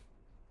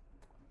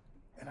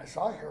and I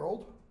saw a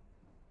herald,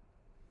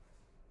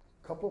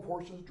 a couple of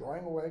horses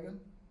drawing a wagon,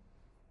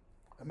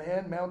 a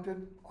man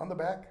mounted on the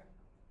back,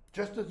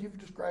 just as you've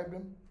described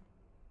him.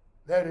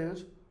 That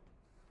is,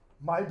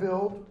 my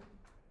build,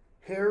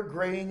 hair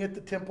graying at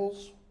the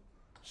temples,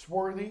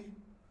 swarthy.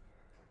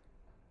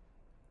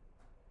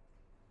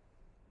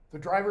 The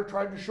driver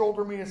tried to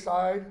shoulder me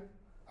aside.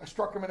 I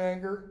struck him in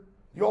anger.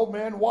 The old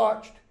man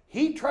watched.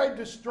 He tried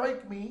to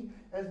strike me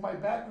as my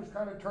back was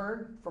kind of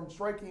turned from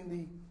striking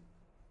the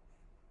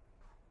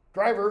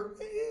driver,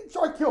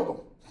 so I killed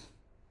him.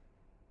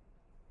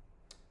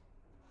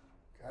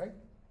 Okay?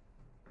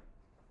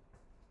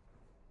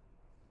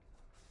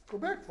 Go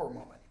back for a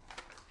moment.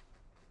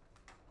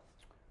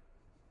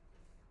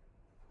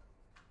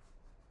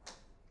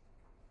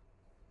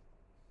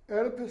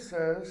 Oedipus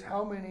says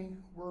how many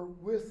were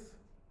with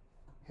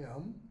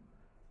him,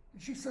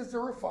 She says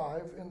there were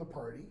 5 in the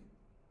party.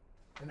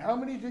 And how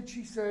many did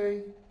she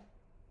say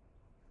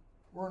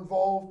were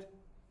involved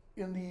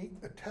in the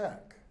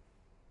attack?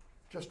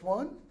 Just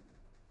 1?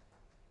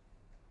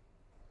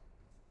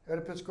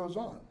 Oedipus goes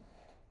on.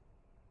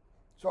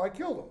 So I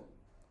killed him.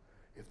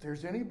 If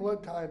there's any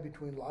blood tie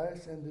between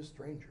Laius and this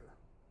stranger,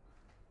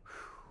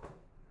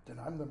 then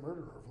I'm the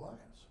murderer of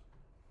Laius.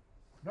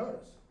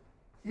 Notice,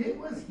 it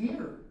was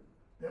here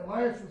that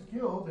Laius was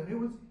killed, and it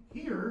was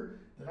here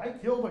that I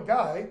killed a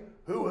guy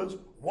who was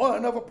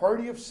one of a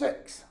party of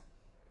 6.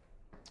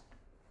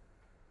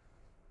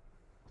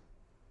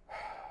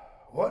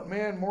 What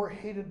man more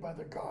hated by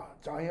the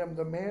gods? I am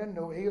the man,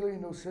 no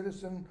alien, no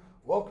citizen.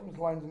 Welcome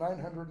to lines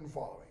 900 and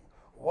following.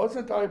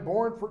 Wasn't I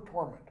born for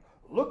torment?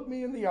 Look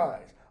me in the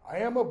eyes. I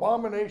am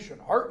abomination,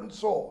 heart and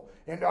soul.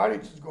 And the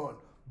audience is going,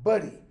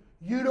 buddy,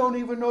 you don't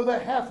even know the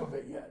half of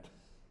it yet.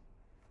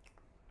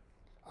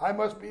 I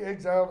must be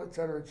exiled,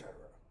 etc., etc.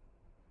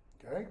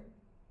 Okay?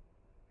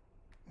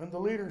 And the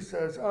leader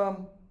says,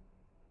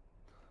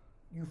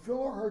 you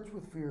fill our hearts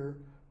with fear,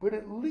 but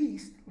at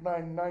least,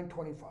 line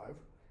 925,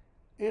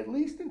 at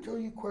least until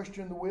you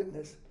question the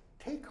witness,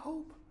 take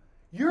hope.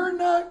 You're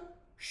not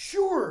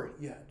sure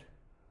yet.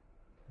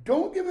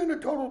 Don't give in to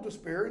total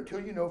despair until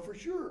you know for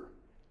sure.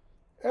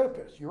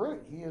 Oedipus, you're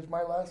right, he is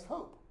my last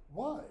hope.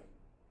 Why?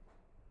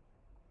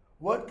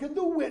 What could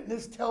the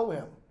witness tell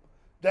him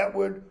that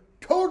would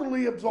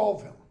totally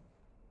absolve him?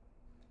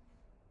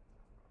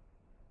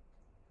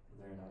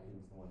 They're not, he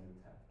was the one who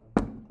attacked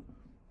them.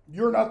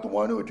 You're not the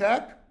one who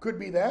attacked? Could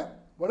be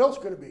that. What else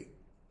could it be?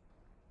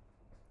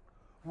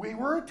 We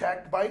were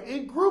attacked by a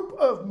group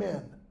of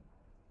men.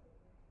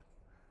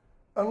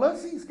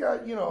 Unless he's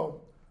got,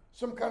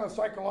 some kind of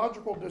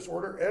psychological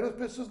disorder,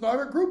 Oedipus is not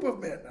a group of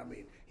men. I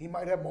mean, he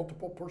might have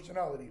multiple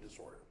personality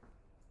disorder.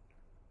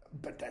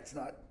 But that's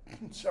not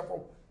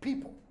several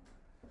people.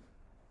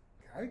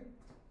 Okay?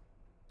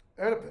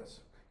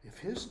 Oedipus, if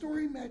his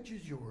story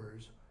matches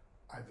yours,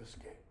 I've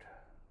escaped.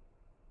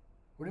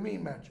 What do you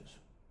mean matches?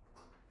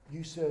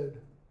 You said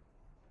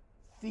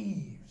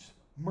thieves,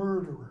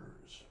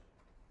 murderers.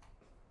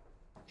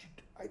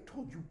 I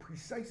told you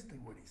precisely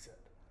what he said.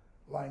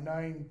 Line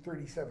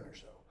 937 or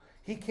so.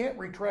 He can't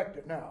retract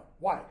it now.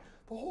 Why?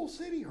 The whole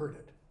city heard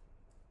it.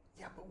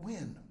 Yeah, but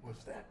when was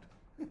that?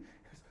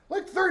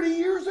 Like 30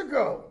 years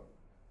ago.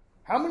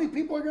 How many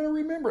people are going to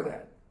remember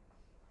that?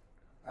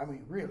 I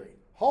mean, really.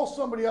 Haul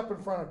somebody up in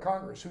front of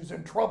Congress who's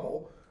in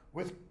trouble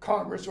with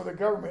Congress or the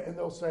government, and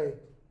they'll say,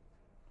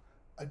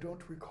 I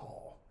don't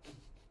recall.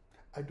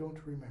 I don't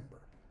remember.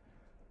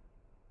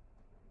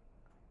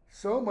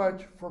 So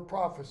much for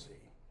prophecy.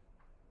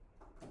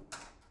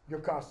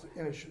 Jocasta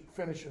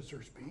finishes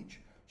her speech.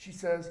 She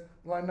says,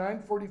 line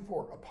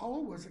 944,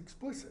 Apollo was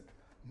explicit.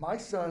 My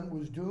son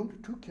was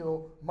doomed to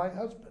kill my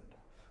husband.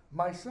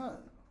 My son,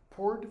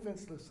 poor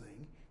defenseless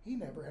thing, he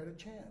never had a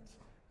chance.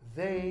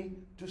 They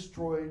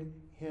destroyed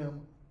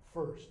him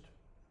first.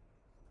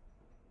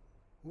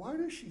 Why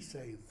does she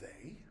say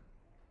they?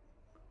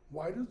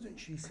 Why doesn't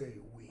she say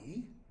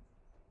we?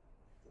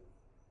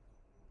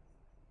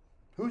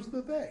 Who's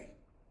the they?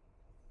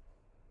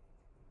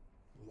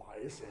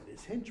 Laius and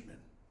his henchmen.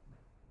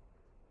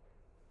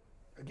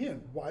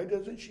 Again, why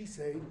doesn't she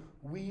say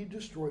we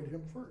destroyed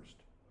him first?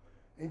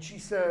 And she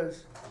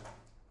says,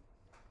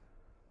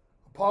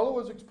 Apollo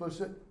was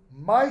explicit.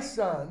 My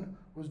son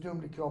was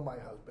doomed to kill my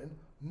husband.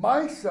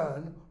 My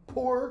son,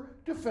 poor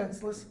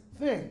defenseless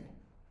thing.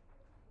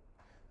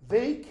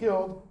 They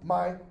killed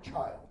my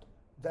child.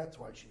 That's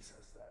why she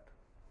says that.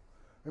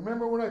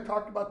 Remember when I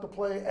talked about the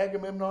play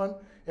Agamemnon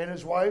and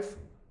his wife?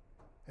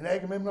 And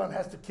Agamemnon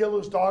has to kill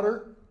his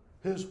daughter,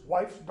 his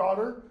wife's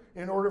daughter,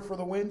 in order for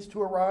the winds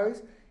to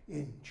arise.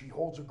 And she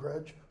holds a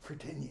grudge for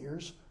 10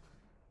 years.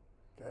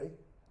 Okay?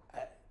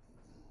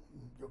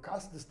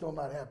 Jocasta's still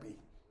not happy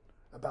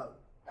about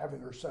having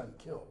her son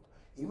killed.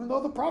 Even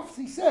though the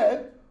prophecy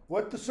said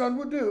what the son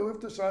would do if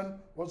the son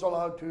was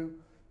allowed to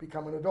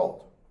become an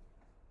adult.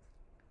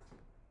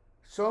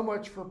 So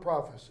much for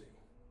prophecy.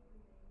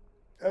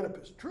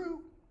 Oedipus,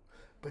 true.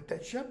 But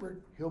that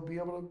shepherd, he'll be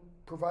able to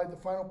provide the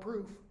final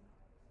proof.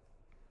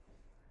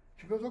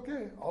 She goes,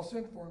 okay, I'll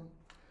send for him.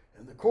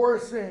 And the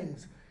chorus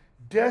sings,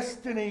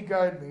 destiny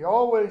guide me,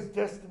 always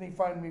destiny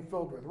find me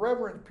filled with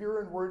reverence,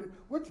 pure and word.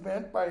 What's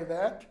meant by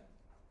that?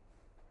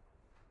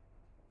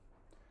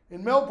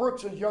 In Mel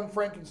Brooks' Young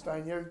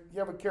Frankenstein, you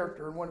have a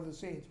character in one of the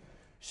scenes.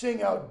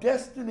 Sing out,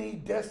 destiny,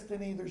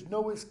 destiny, there's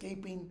no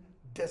escaping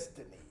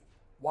destiny.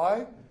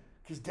 Why?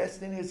 Because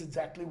destiny is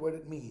exactly what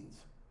it means.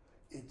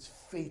 It's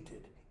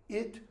fated.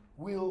 It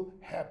will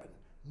happen.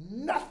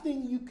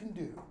 Nothing you can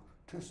do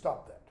to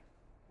stop that.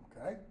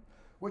 Okay?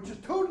 Which is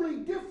totally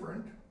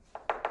different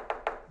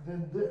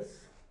than this.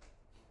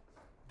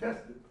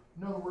 Destiny.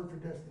 Another word for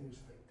destiny is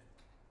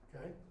fate.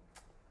 Okay?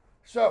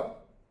 So,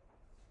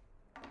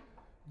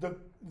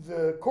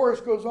 the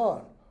chorus goes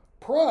on.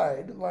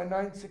 Pride, line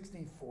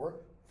 964,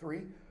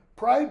 3.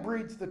 Pride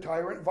breeds the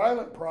tyrant,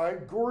 violent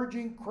pride,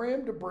 gorging,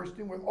 crammed to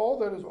bursting with all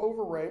that is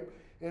overripe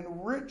and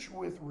rich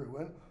with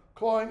ruin,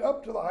 clawing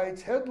up to the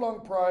heights, headlong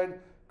pride,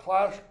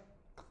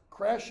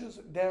 crashes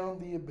down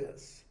the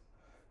abyss.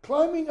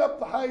 Climbing up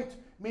the heights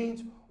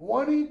means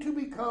wanting to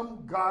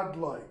become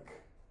godlike.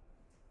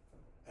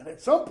 And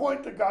at some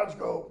point the gods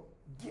go,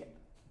 get,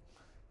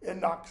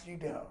 and knocks you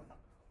down.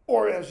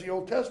 Or as the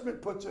Old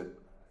Testament puts it,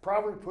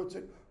 Proverbs puts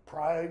it,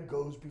 pride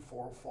goes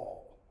before a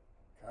fall.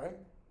 Okay?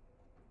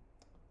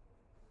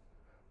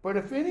 But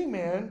if any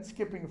man,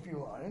 skipping a few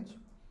lines,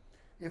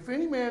 if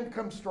any man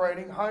comes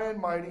striding high and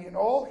mighty in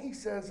all he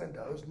says and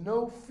does,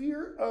 no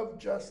fear of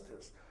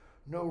justice,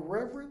 no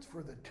reverence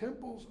for the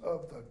temples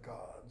of the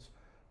gods,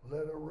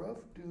 let a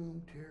rough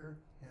doom tear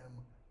him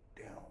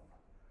down.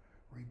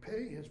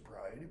 Repay his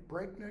pride,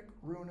 breakneck,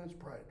 ruin his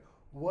pride.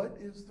 What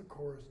is the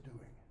chorus doing?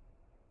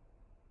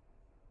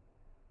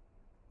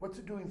 What's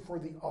it doing for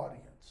the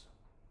audience?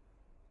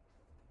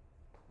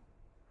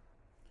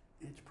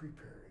 It's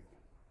preparing.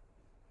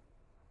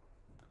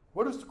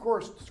 What is the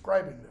chorus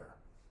describing there?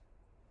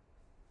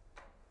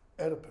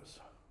 Oedipus.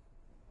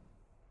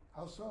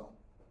 How so?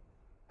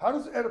 How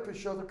does Oedipus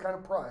show the kind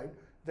of pride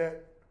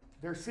that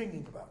they're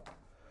singing about?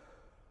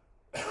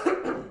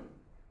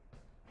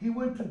 He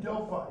went to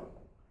Delphi.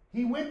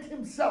 He went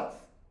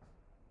himself.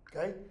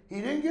 Okay?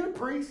 He didn't get a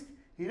priest.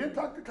 He didn't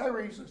talk to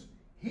Tiresias.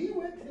 He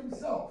went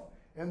himself.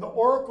 And the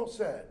oracle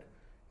said,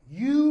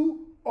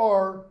 you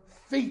are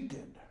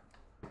fated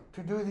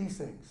to do these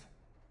things.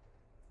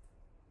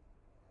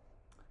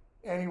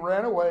 And he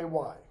ran away.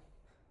 Why?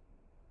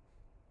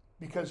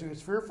 Because he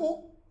was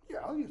fearful?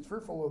 Yeah, he was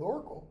fearful of the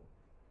oracle.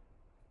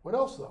 What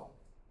else, though?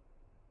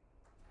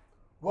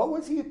 What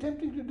was he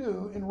attempting to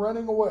do in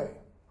running away?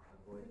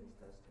 Avoid his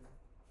destiny.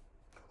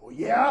 Oh,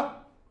 yeah?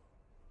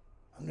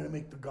 I'm going to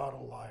make the God a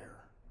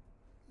liar.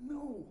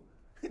 No,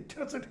 it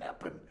doesn't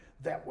happen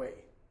that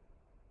way.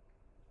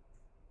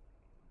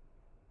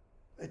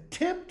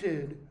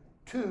 Attempted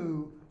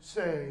to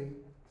say,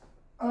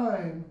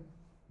 I'm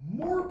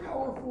more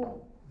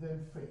powerful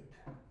than fate.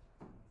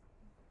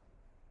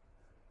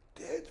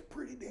 Dad's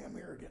pretty damn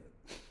arrogant.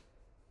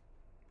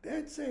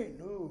 Dad's saying,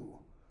 no,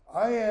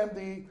 I am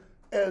the,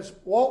 as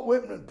Walt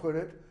Whitman put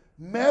it,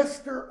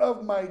 master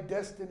of my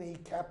destiny,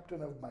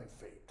 captain of my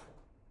fate.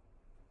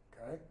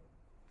 Okay?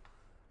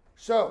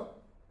 So,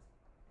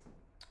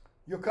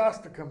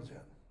 Jocasta comes in.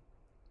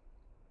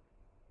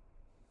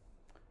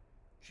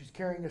 She's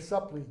carrying a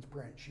suppliant's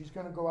branch. She's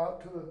going to go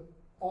out to the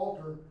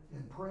altar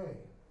and pray.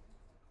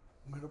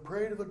 I'm going to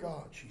pray to the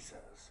God, she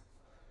says.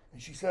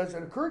 And she says,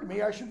 it occurred to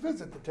me I should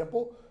visit the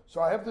temple, so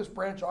I have this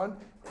branch on.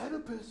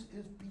 Oedipus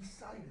is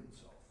beside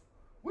himself.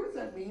 What does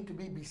that mean, to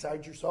be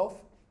beside yourself?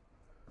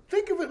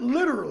 Think of it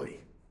literally.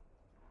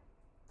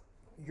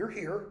 You're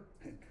here,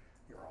 and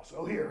you're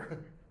also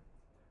here.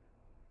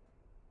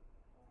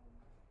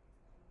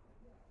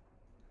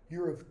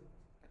 You're of,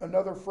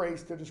 another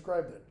phrase to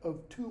describe that,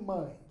 of two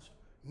minds.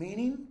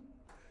 Meaning,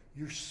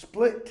 you're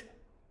split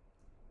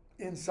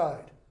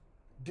inside,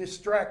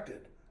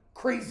 distracted,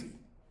 crazy,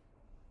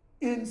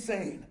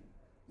 insane.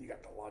 You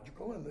got the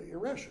logical and the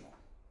irrational.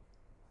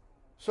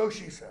 So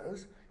she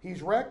says,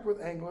 he's racked with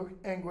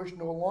anguish,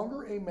 no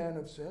longer a man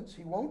of sense.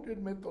 He won't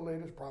admit the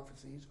latest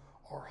prophecies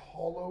are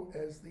hollow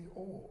as the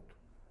old.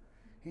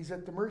 He's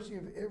at the mercy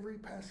of every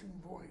passing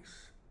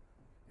voice,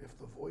 if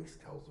the voice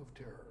tells of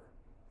terror.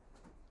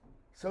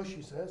 So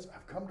she says,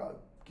 I've come to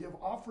give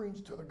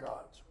offerings to the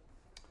gods.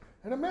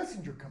 And a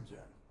messenger comes in.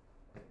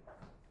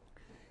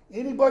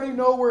 Anybody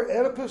know where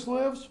Oedipus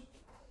lives?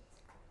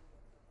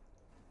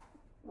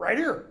 Right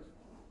here.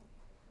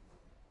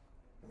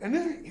 And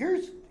then here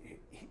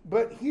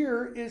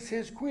is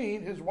his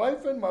queen, his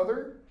wife and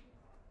mother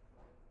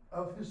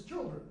of his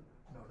children.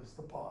 Notice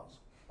the pause.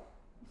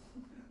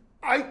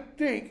 I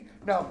think,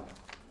 now,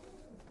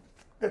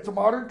 it's a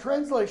modern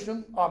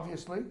translation,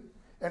 obviously,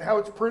 and how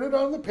it's printed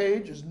on the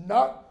page is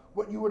not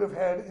what you would have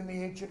had in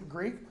the ancient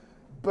Greek,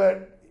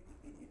 but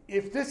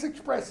if this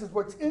expresses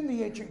what's in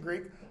the ancient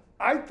Greek,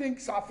 I think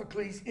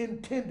Sophocles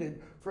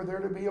intended for there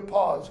to be a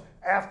pause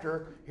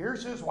after,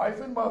 here's his wife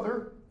and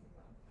mother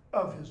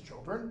of his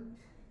children.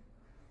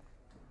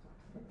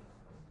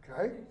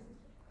 Okay?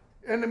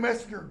 And the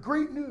messenger,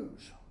 great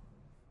news.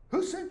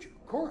 Who sent you?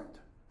 Corinth.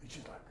 And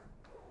she's like,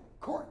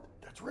 Corinth,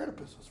 that's where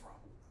Oedipus is from.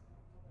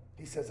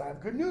 He says, I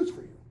have good news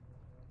for you.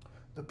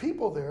 The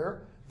people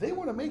there, they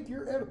want to make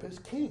your Oedipus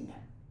king.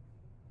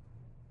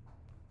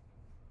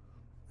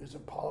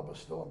 Isn't Polybus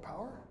still in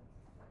power?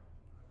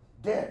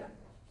 Dead.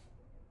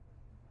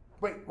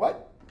 Wait,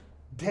 what?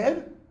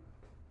 Dead?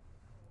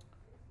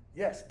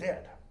 Yes,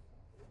 dead.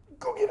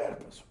 Go get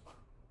Oedipus.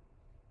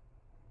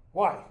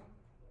 Why?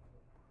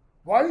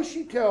 Why does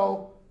she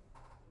tell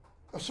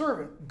a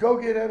servant, go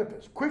get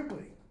Oedipus,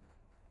 quickly?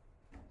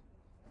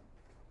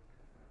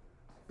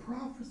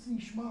 Prophecy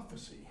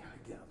schmophecy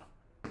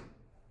again.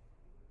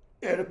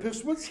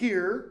 Oedipus was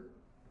here.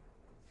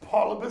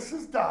 Polybus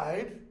has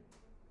died.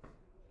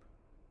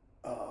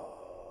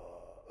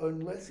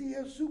 Unless he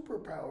has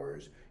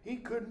superpowers, he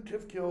couldn't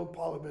have killed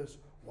Polybus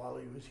while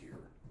he was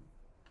here.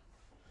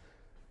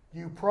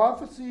 You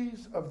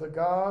prophecies of the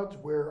gods,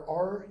 where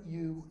are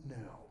you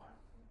now?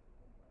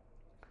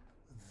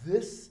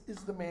 This is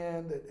the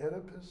man that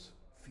Oedipus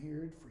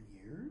feared for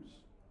years?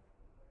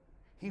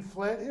 He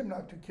fled him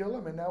not to kill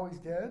him, and now he's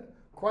dead?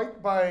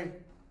 Quite by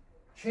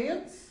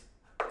chance?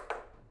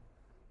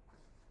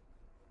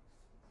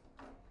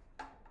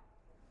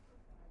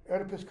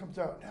 Oedipus comes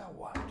out. Now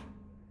what?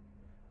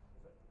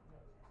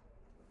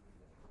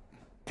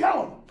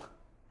 Tell him!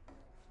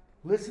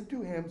 Listen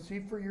to him. See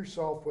for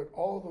yourself what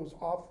all those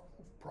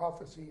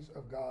prophecies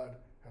of God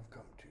have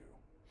come to.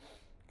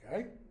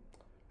 Okay?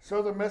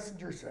 So the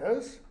messenger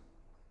says,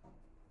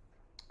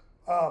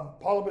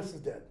 Polybus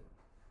is dead.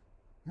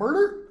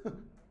 Murder?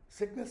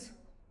 Sickness?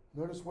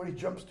 Notice what he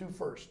jumps to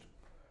first.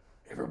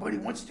 Everybody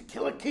wants to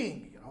kill a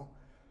king, you know.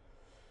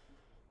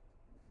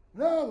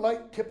 No,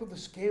 light tip of the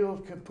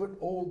scales can put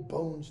old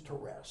bones to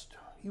rest.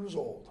 He was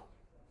old.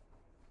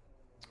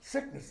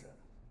 Sickness then.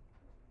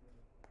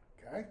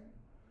 Okay?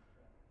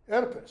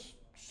 Oedipus.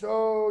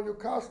 So,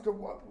 Jocasta,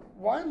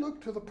 why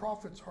look to the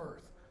prophet's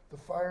hearth, the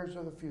fires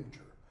of the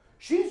future?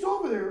 She's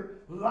over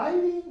there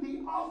lighting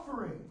the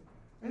offering.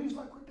 And he's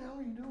like, what the hell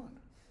are you doing?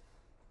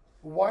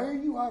 Why are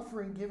you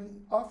offering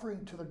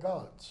to the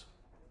gods?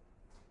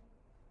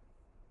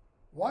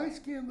 Why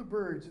scan the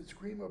birds that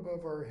scream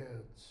above our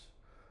heads?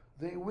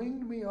 They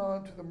winged me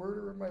on to the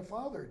murder of my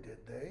father,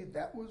 did they?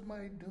 That was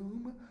my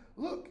doom?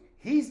 Look,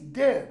 he's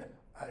dead.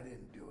 I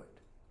didn't do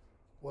it.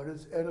 What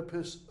does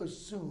Oedipus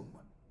assume?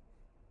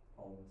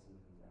 Polybus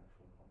is his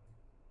actual father.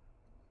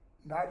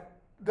 Not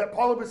that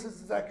Polybus is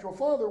his actual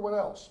father. What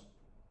else?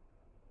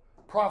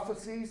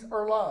 Prophecies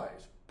are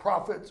lies.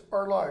 Prophets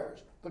are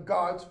liars. The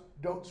gods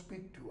don't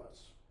speak to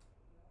us.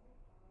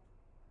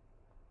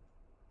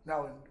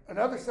 Now, in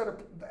another set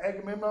of the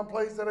Agamemnon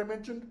plays that I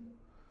mentioned,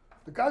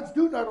 the gods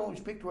do not only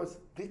speak to us,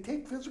 they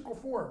take physical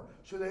form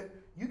so that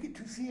you get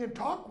to see and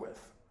talk with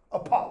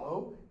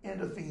Apollo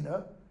and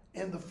Athena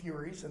and the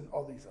Furies and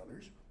all these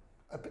others.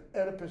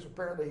 Oedipus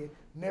apparently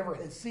never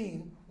has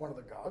seen one of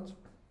the gods.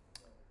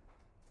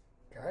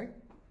 Okay?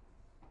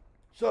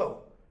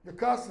 So,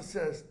 Jocasta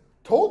says,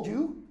 told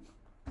you,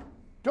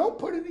 don't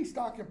put any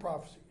stock in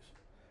prophecies.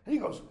 And he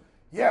goes,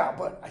 yeah,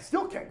 but I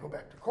still can't go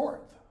back to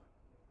Corinth.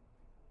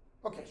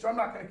 Okay, so I'm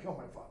not going to kill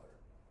my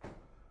father.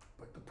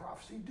 But the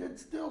prophecy did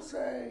still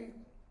say,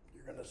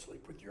 you're going to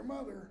sleep with your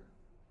mother.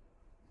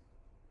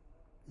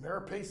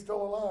 Merope's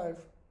still alive.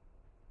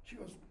 She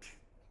goes,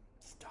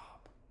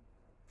 stop.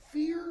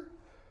 Fear?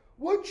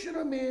 What should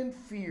a man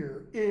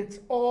fear? It's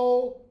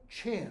all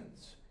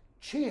chance.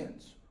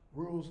 Chance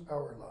rules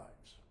our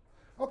lives.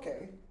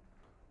 Okay,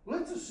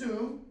 let's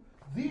assume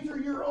these are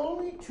your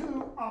only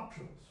two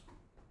options.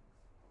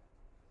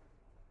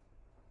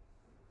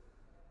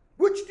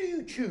 Which do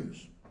you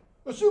choose?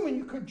 Assuming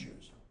you could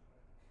choose.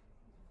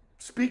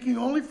 Speaking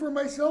only for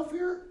myself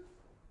here,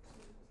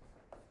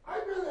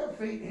 I'd rather have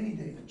fate any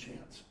day than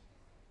chance.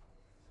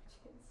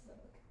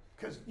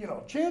 Because,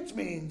 chance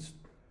means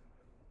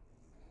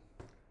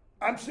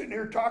I'm sitting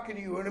here talking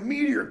to you and a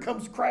meteor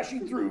comes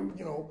crashing through,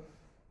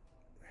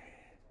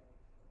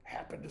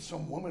 Happened to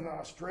some woman in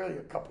Australia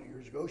a couple of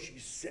years ago.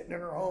 She's sitting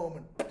in her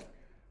home and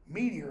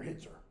meteor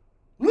hits her.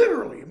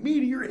 Literally, a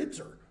meteor hits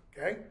her,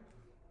 okay?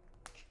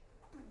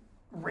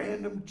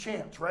 Random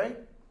chance, right?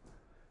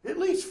 At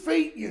least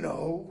fate, it's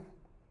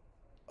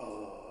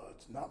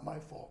not my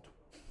fault.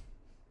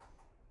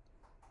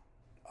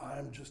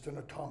 I'm just an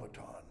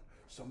automaton.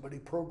 Somebody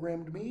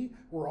programmed me.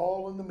 We're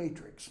all in the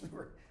matrix.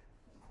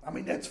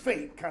 That's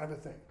fate kind of a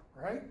thing,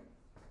 right?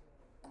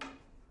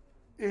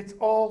 It's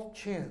all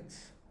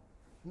chance.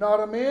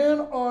 Not a man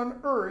on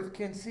earth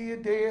can see a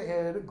day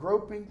ahead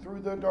groping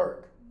through the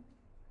dark.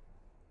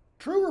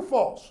 True or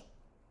false?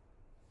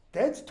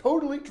 That's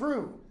totally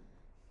true.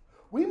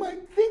 We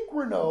might think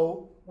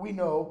we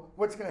know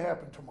what's going to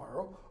happen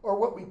tomorrow or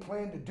what we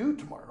plan to do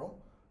tomorrow,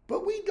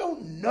 but we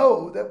don't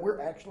know that we're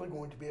actually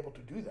going to be able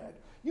to do that.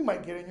 You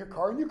might get in your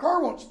car and your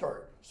car won't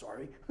start.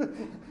 Sorry.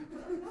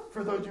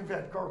 For those who've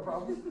had car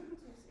problems.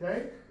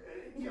 Okay?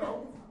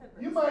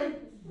 You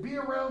might be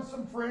around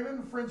some friend and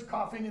the friend's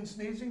coughing and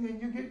sneezing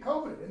and you get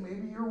COVID. And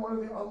maybe you're one of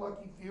the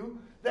unlucky few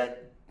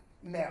that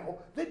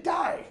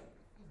die.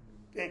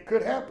 It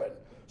could happen.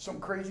 Some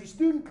crazy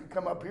student could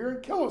come up here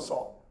and kill us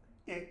all.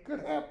 It could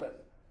happen.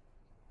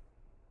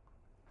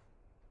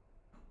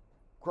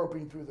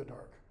 Groping through the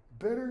dark.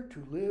 Better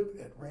to live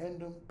at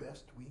random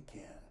best we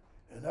can.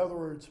 In other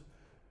words,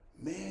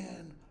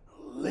 man,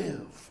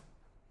 live.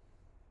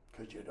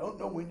 Because you don't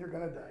know when you're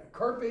going to die.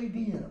 Carpe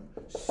diem.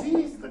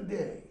 Seize the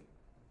day.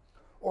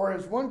 Or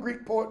as one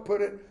Greek poet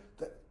put it,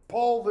 that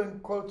Paul then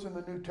quotes in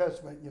the New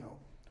Testament,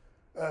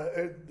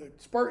 the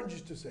Spartans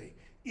used to say,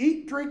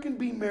 eat, drink, and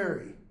be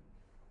merry.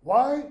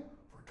 Why?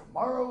 For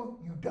tomorrow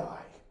you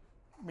die.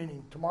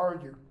 Meaning tomorrow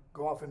you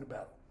go off into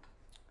battle.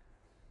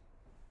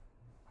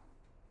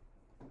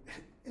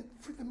 And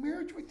for the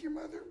marriage with your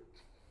mother,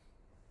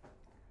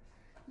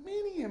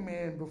 many a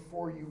man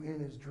before you in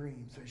his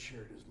dreams has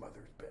shared his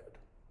mother's bed.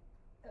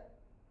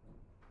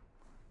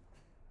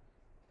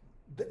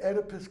 The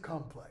Oedipus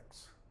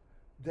complex.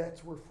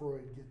 That's where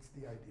Freud gets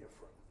the idea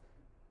from.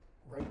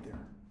 Right there.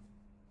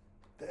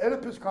 The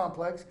Oedipus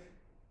complex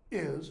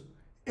is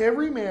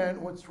Every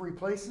man wants to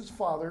replace his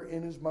father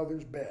in his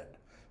mother's bed.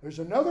 There's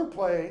another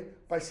play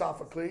by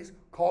Sophocles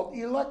called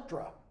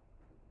Electra.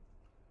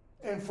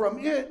 And from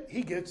it,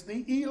 he gets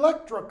the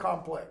Electra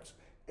complex.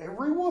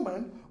 Every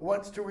woman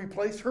wants to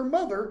replace her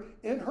mother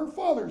in her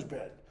father's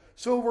bed.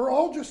 So we're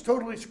all just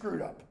totally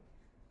screwed up.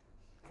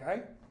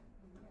 Okay?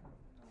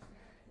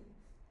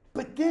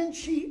 But then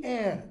she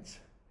adds,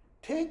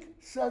 take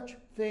such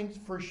things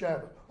for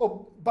shadow.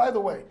 Oh, by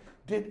the way,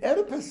 did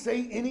Oedipus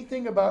say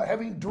anything about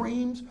having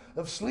dreams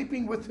of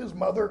sleeping with his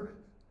mother?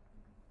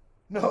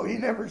 No, he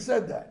never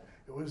said that.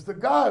 It was the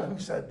god who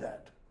said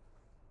that.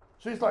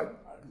 So he's like,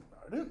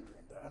 I didn't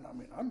dream that. I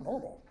mean, I'm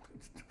normal.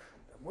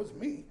 That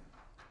wasn't me.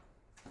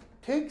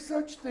 Take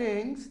such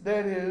things,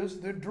 that is,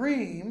 the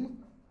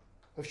dream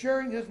of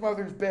sharing his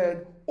mother's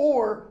bed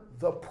or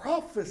the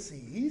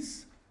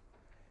prophecies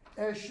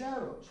as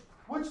shadows.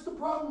 What's the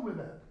problem with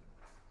that?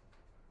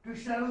 Do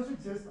shadows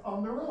exist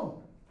on their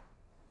own?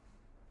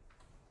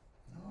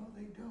 No,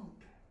 they don't.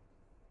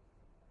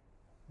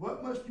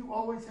 What must you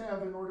always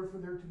have in order for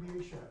there to be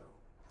a shadow?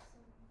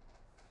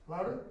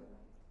 Louder?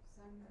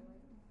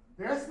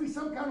 There has to be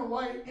some kind of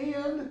light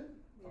and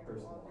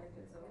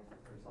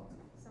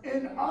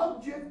an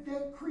object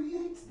that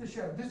creates the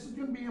shadow. This is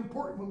going to be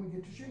important when we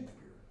get to Shakespeare.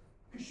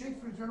 Because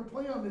Shakespeare's going to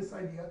play on this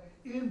idea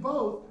in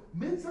both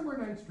Midsummer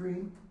Night's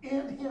Dream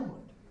and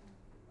Hamlet.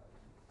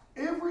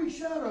 Every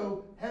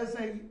shadow has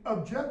an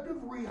objective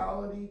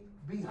reality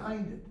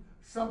behind it.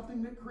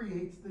 Something that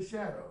creates the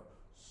shadow.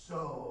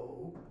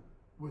 So,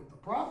 with the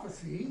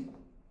prophecy,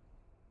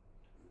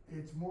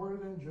 it's more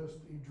than just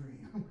a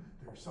dream.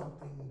 There's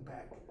something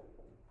back.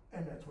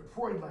 And that's what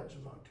Freud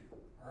latches onto.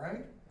 All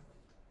right?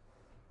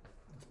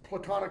 It's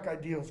Platonic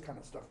ideals kind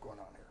of stuff going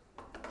on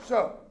here.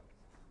 So,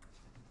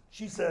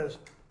 she says,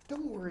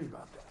 don't worry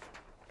about that.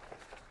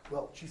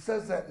 Well, she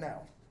says that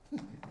now.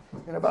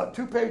 In about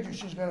 2 pages,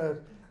 she's going to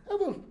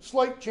have a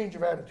slight change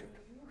of attitude.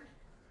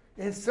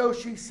 And so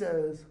she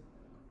says,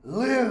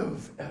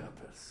 live,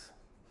 Oedipus,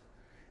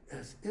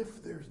 as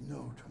if there's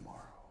no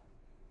tomorrow.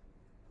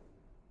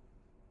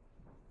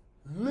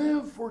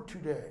 Live for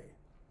today.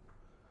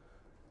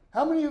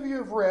 How many of you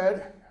have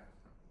read,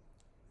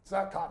 it's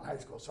not taught in high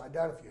school, so I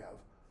doubt if you have,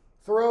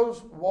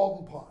 Thoreau's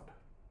Walden Pond?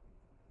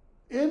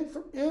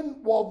 In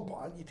Walden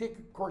Pond, you take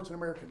a course in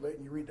American Lit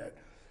and you read that.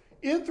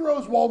 In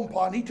Thoreau's Walden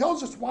Pond, he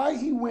tells us why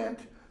he went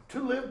to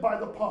live by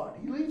the pond.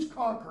 He leaves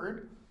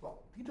Concord.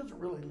 Well, he doesn't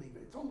really leave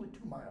it. It's only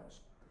 2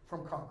 miles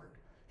from Concord.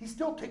 He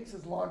still takes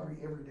his laundry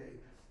every day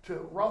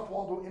to Ralph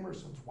Waldo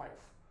Emerson's wife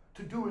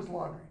to do his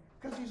laundry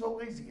because he's a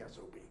lazy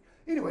SOB.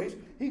 Anyways,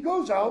 he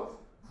goes out,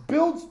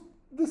 builds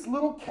this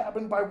little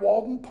cabin by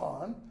Walden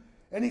Pond,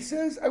 and he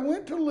says, I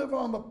went to live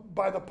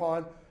by the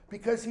pond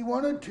because he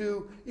wanted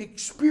to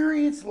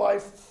experience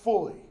life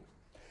fully.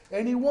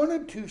 And he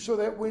wanted to so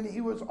that when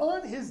he was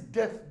on his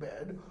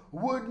deathbed,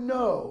 would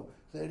know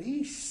that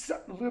he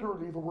sucked,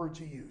 literally the words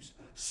he used,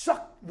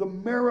 sucked the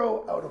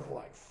marrow out of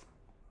life.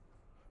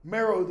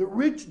 Marrow, the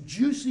rich,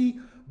 juicy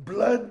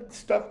blood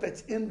stuff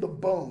that's in the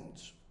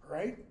bones,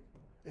 right?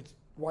 It's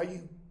why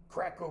you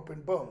crack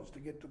open bones to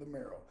get to the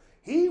marrow.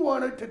 He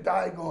wanted to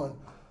die going,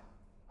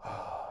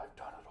 I've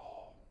done it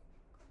all.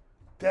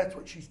 That's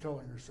what she's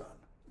telling her son.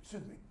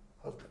 Excuse me,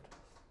 husband.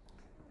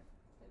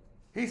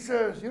 He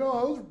says,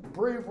 those are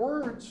brave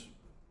words,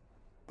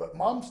 but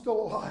mom's still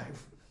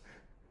alive.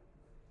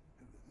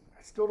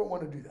 I still don't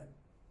want to do that.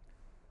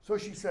 So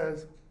she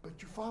says, but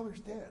your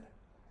father's dead.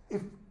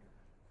 If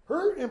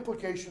her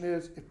implication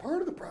is, if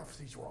part of the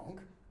prophecy's wrong,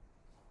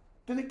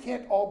 then it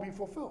can't all be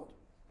fulfilled.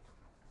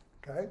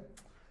 Okay?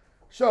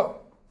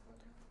 So,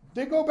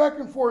 they go back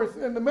and forth,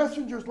 and the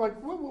messenger's like,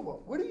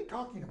 whoa, what are you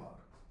talking about?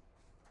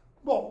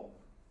 Well,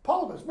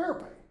 Polybus,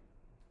 Merope.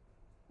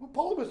 Well,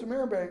 Polybus and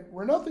Merope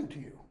were nothing to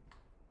you.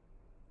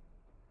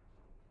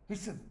 He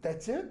said,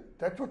 that's it?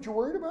 That's what you're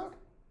worried about?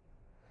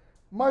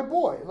 My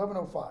boy,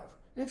 1105,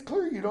 it's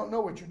clear you don't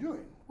know what you're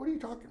doing. What are you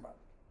talking about?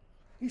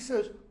 He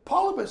says,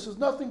 Polybus is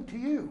nothing to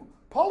you.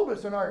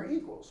 Polybus and I are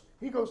equals.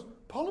 He goes,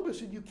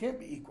 Polybus and you can't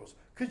be equals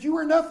because you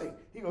are nothing.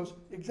 He goes,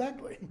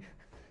 exactly.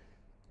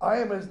 I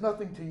am as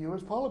nothing to you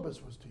as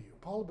Polybus was to you.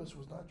 Polybus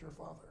was not your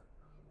father.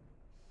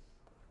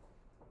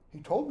 He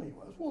told me he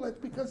was. Well, that's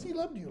because he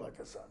loved you like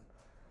a son.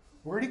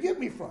 Where'd he get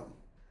me from?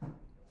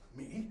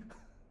 Me.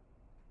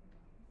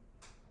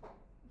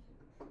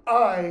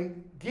 I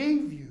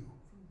gave you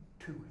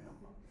to him.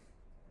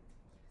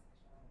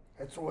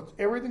 And so it's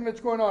everything that's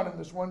going on in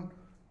this one,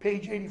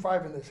 page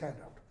 85 in this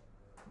handout.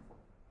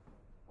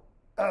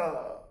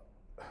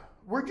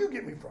 Where'd you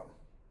get me from?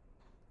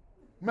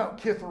 Mount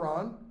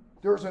Kithaeron.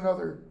 There's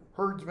another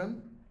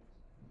herdsman.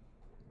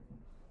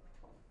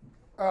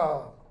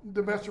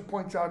 The master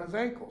points out his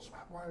ankles.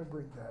 Why do I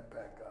bring that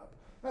back up?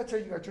 That's how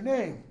you got your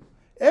name.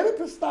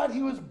 Oedipus thought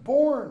he was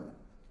born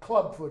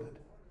club-footed.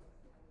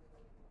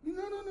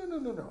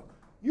 No.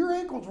 Your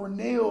ankles were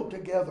nailed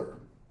together.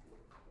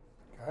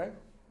 Okay?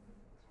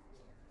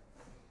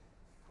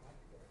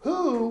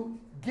 Who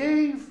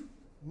gave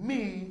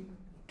me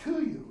to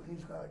you? And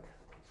he's like,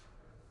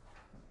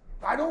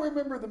 I don't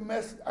remember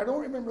I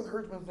don't remember the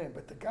herdsman's name,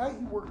 but the guy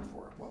he worked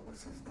for, what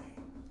was his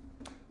name?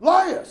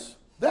 Laius.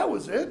 That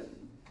was it.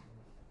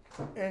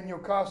 And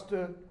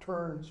Jocasta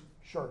turns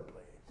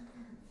sharply.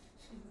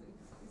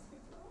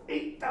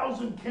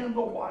 8,000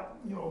 candle watt,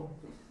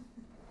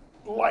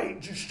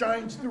 light just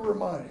shines through her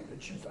mind.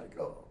 And she's like,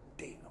 oh,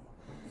 damn.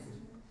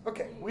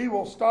 Okay, we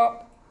will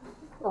stop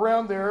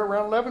around there,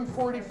 around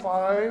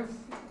 11:45.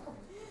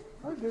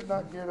 I did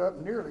not get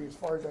up nearly as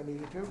far as I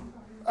needed to.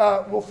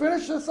 We'll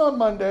finish this on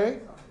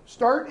Monday.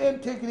 Start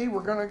Antigone.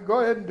 We're going to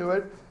go ahead and do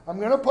it. I'm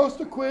going to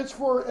post a quiz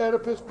for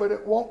Oedipus, but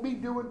it won't be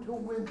due until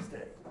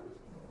Wednesday.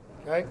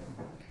 Okay?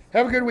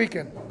 Have a good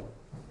weekend.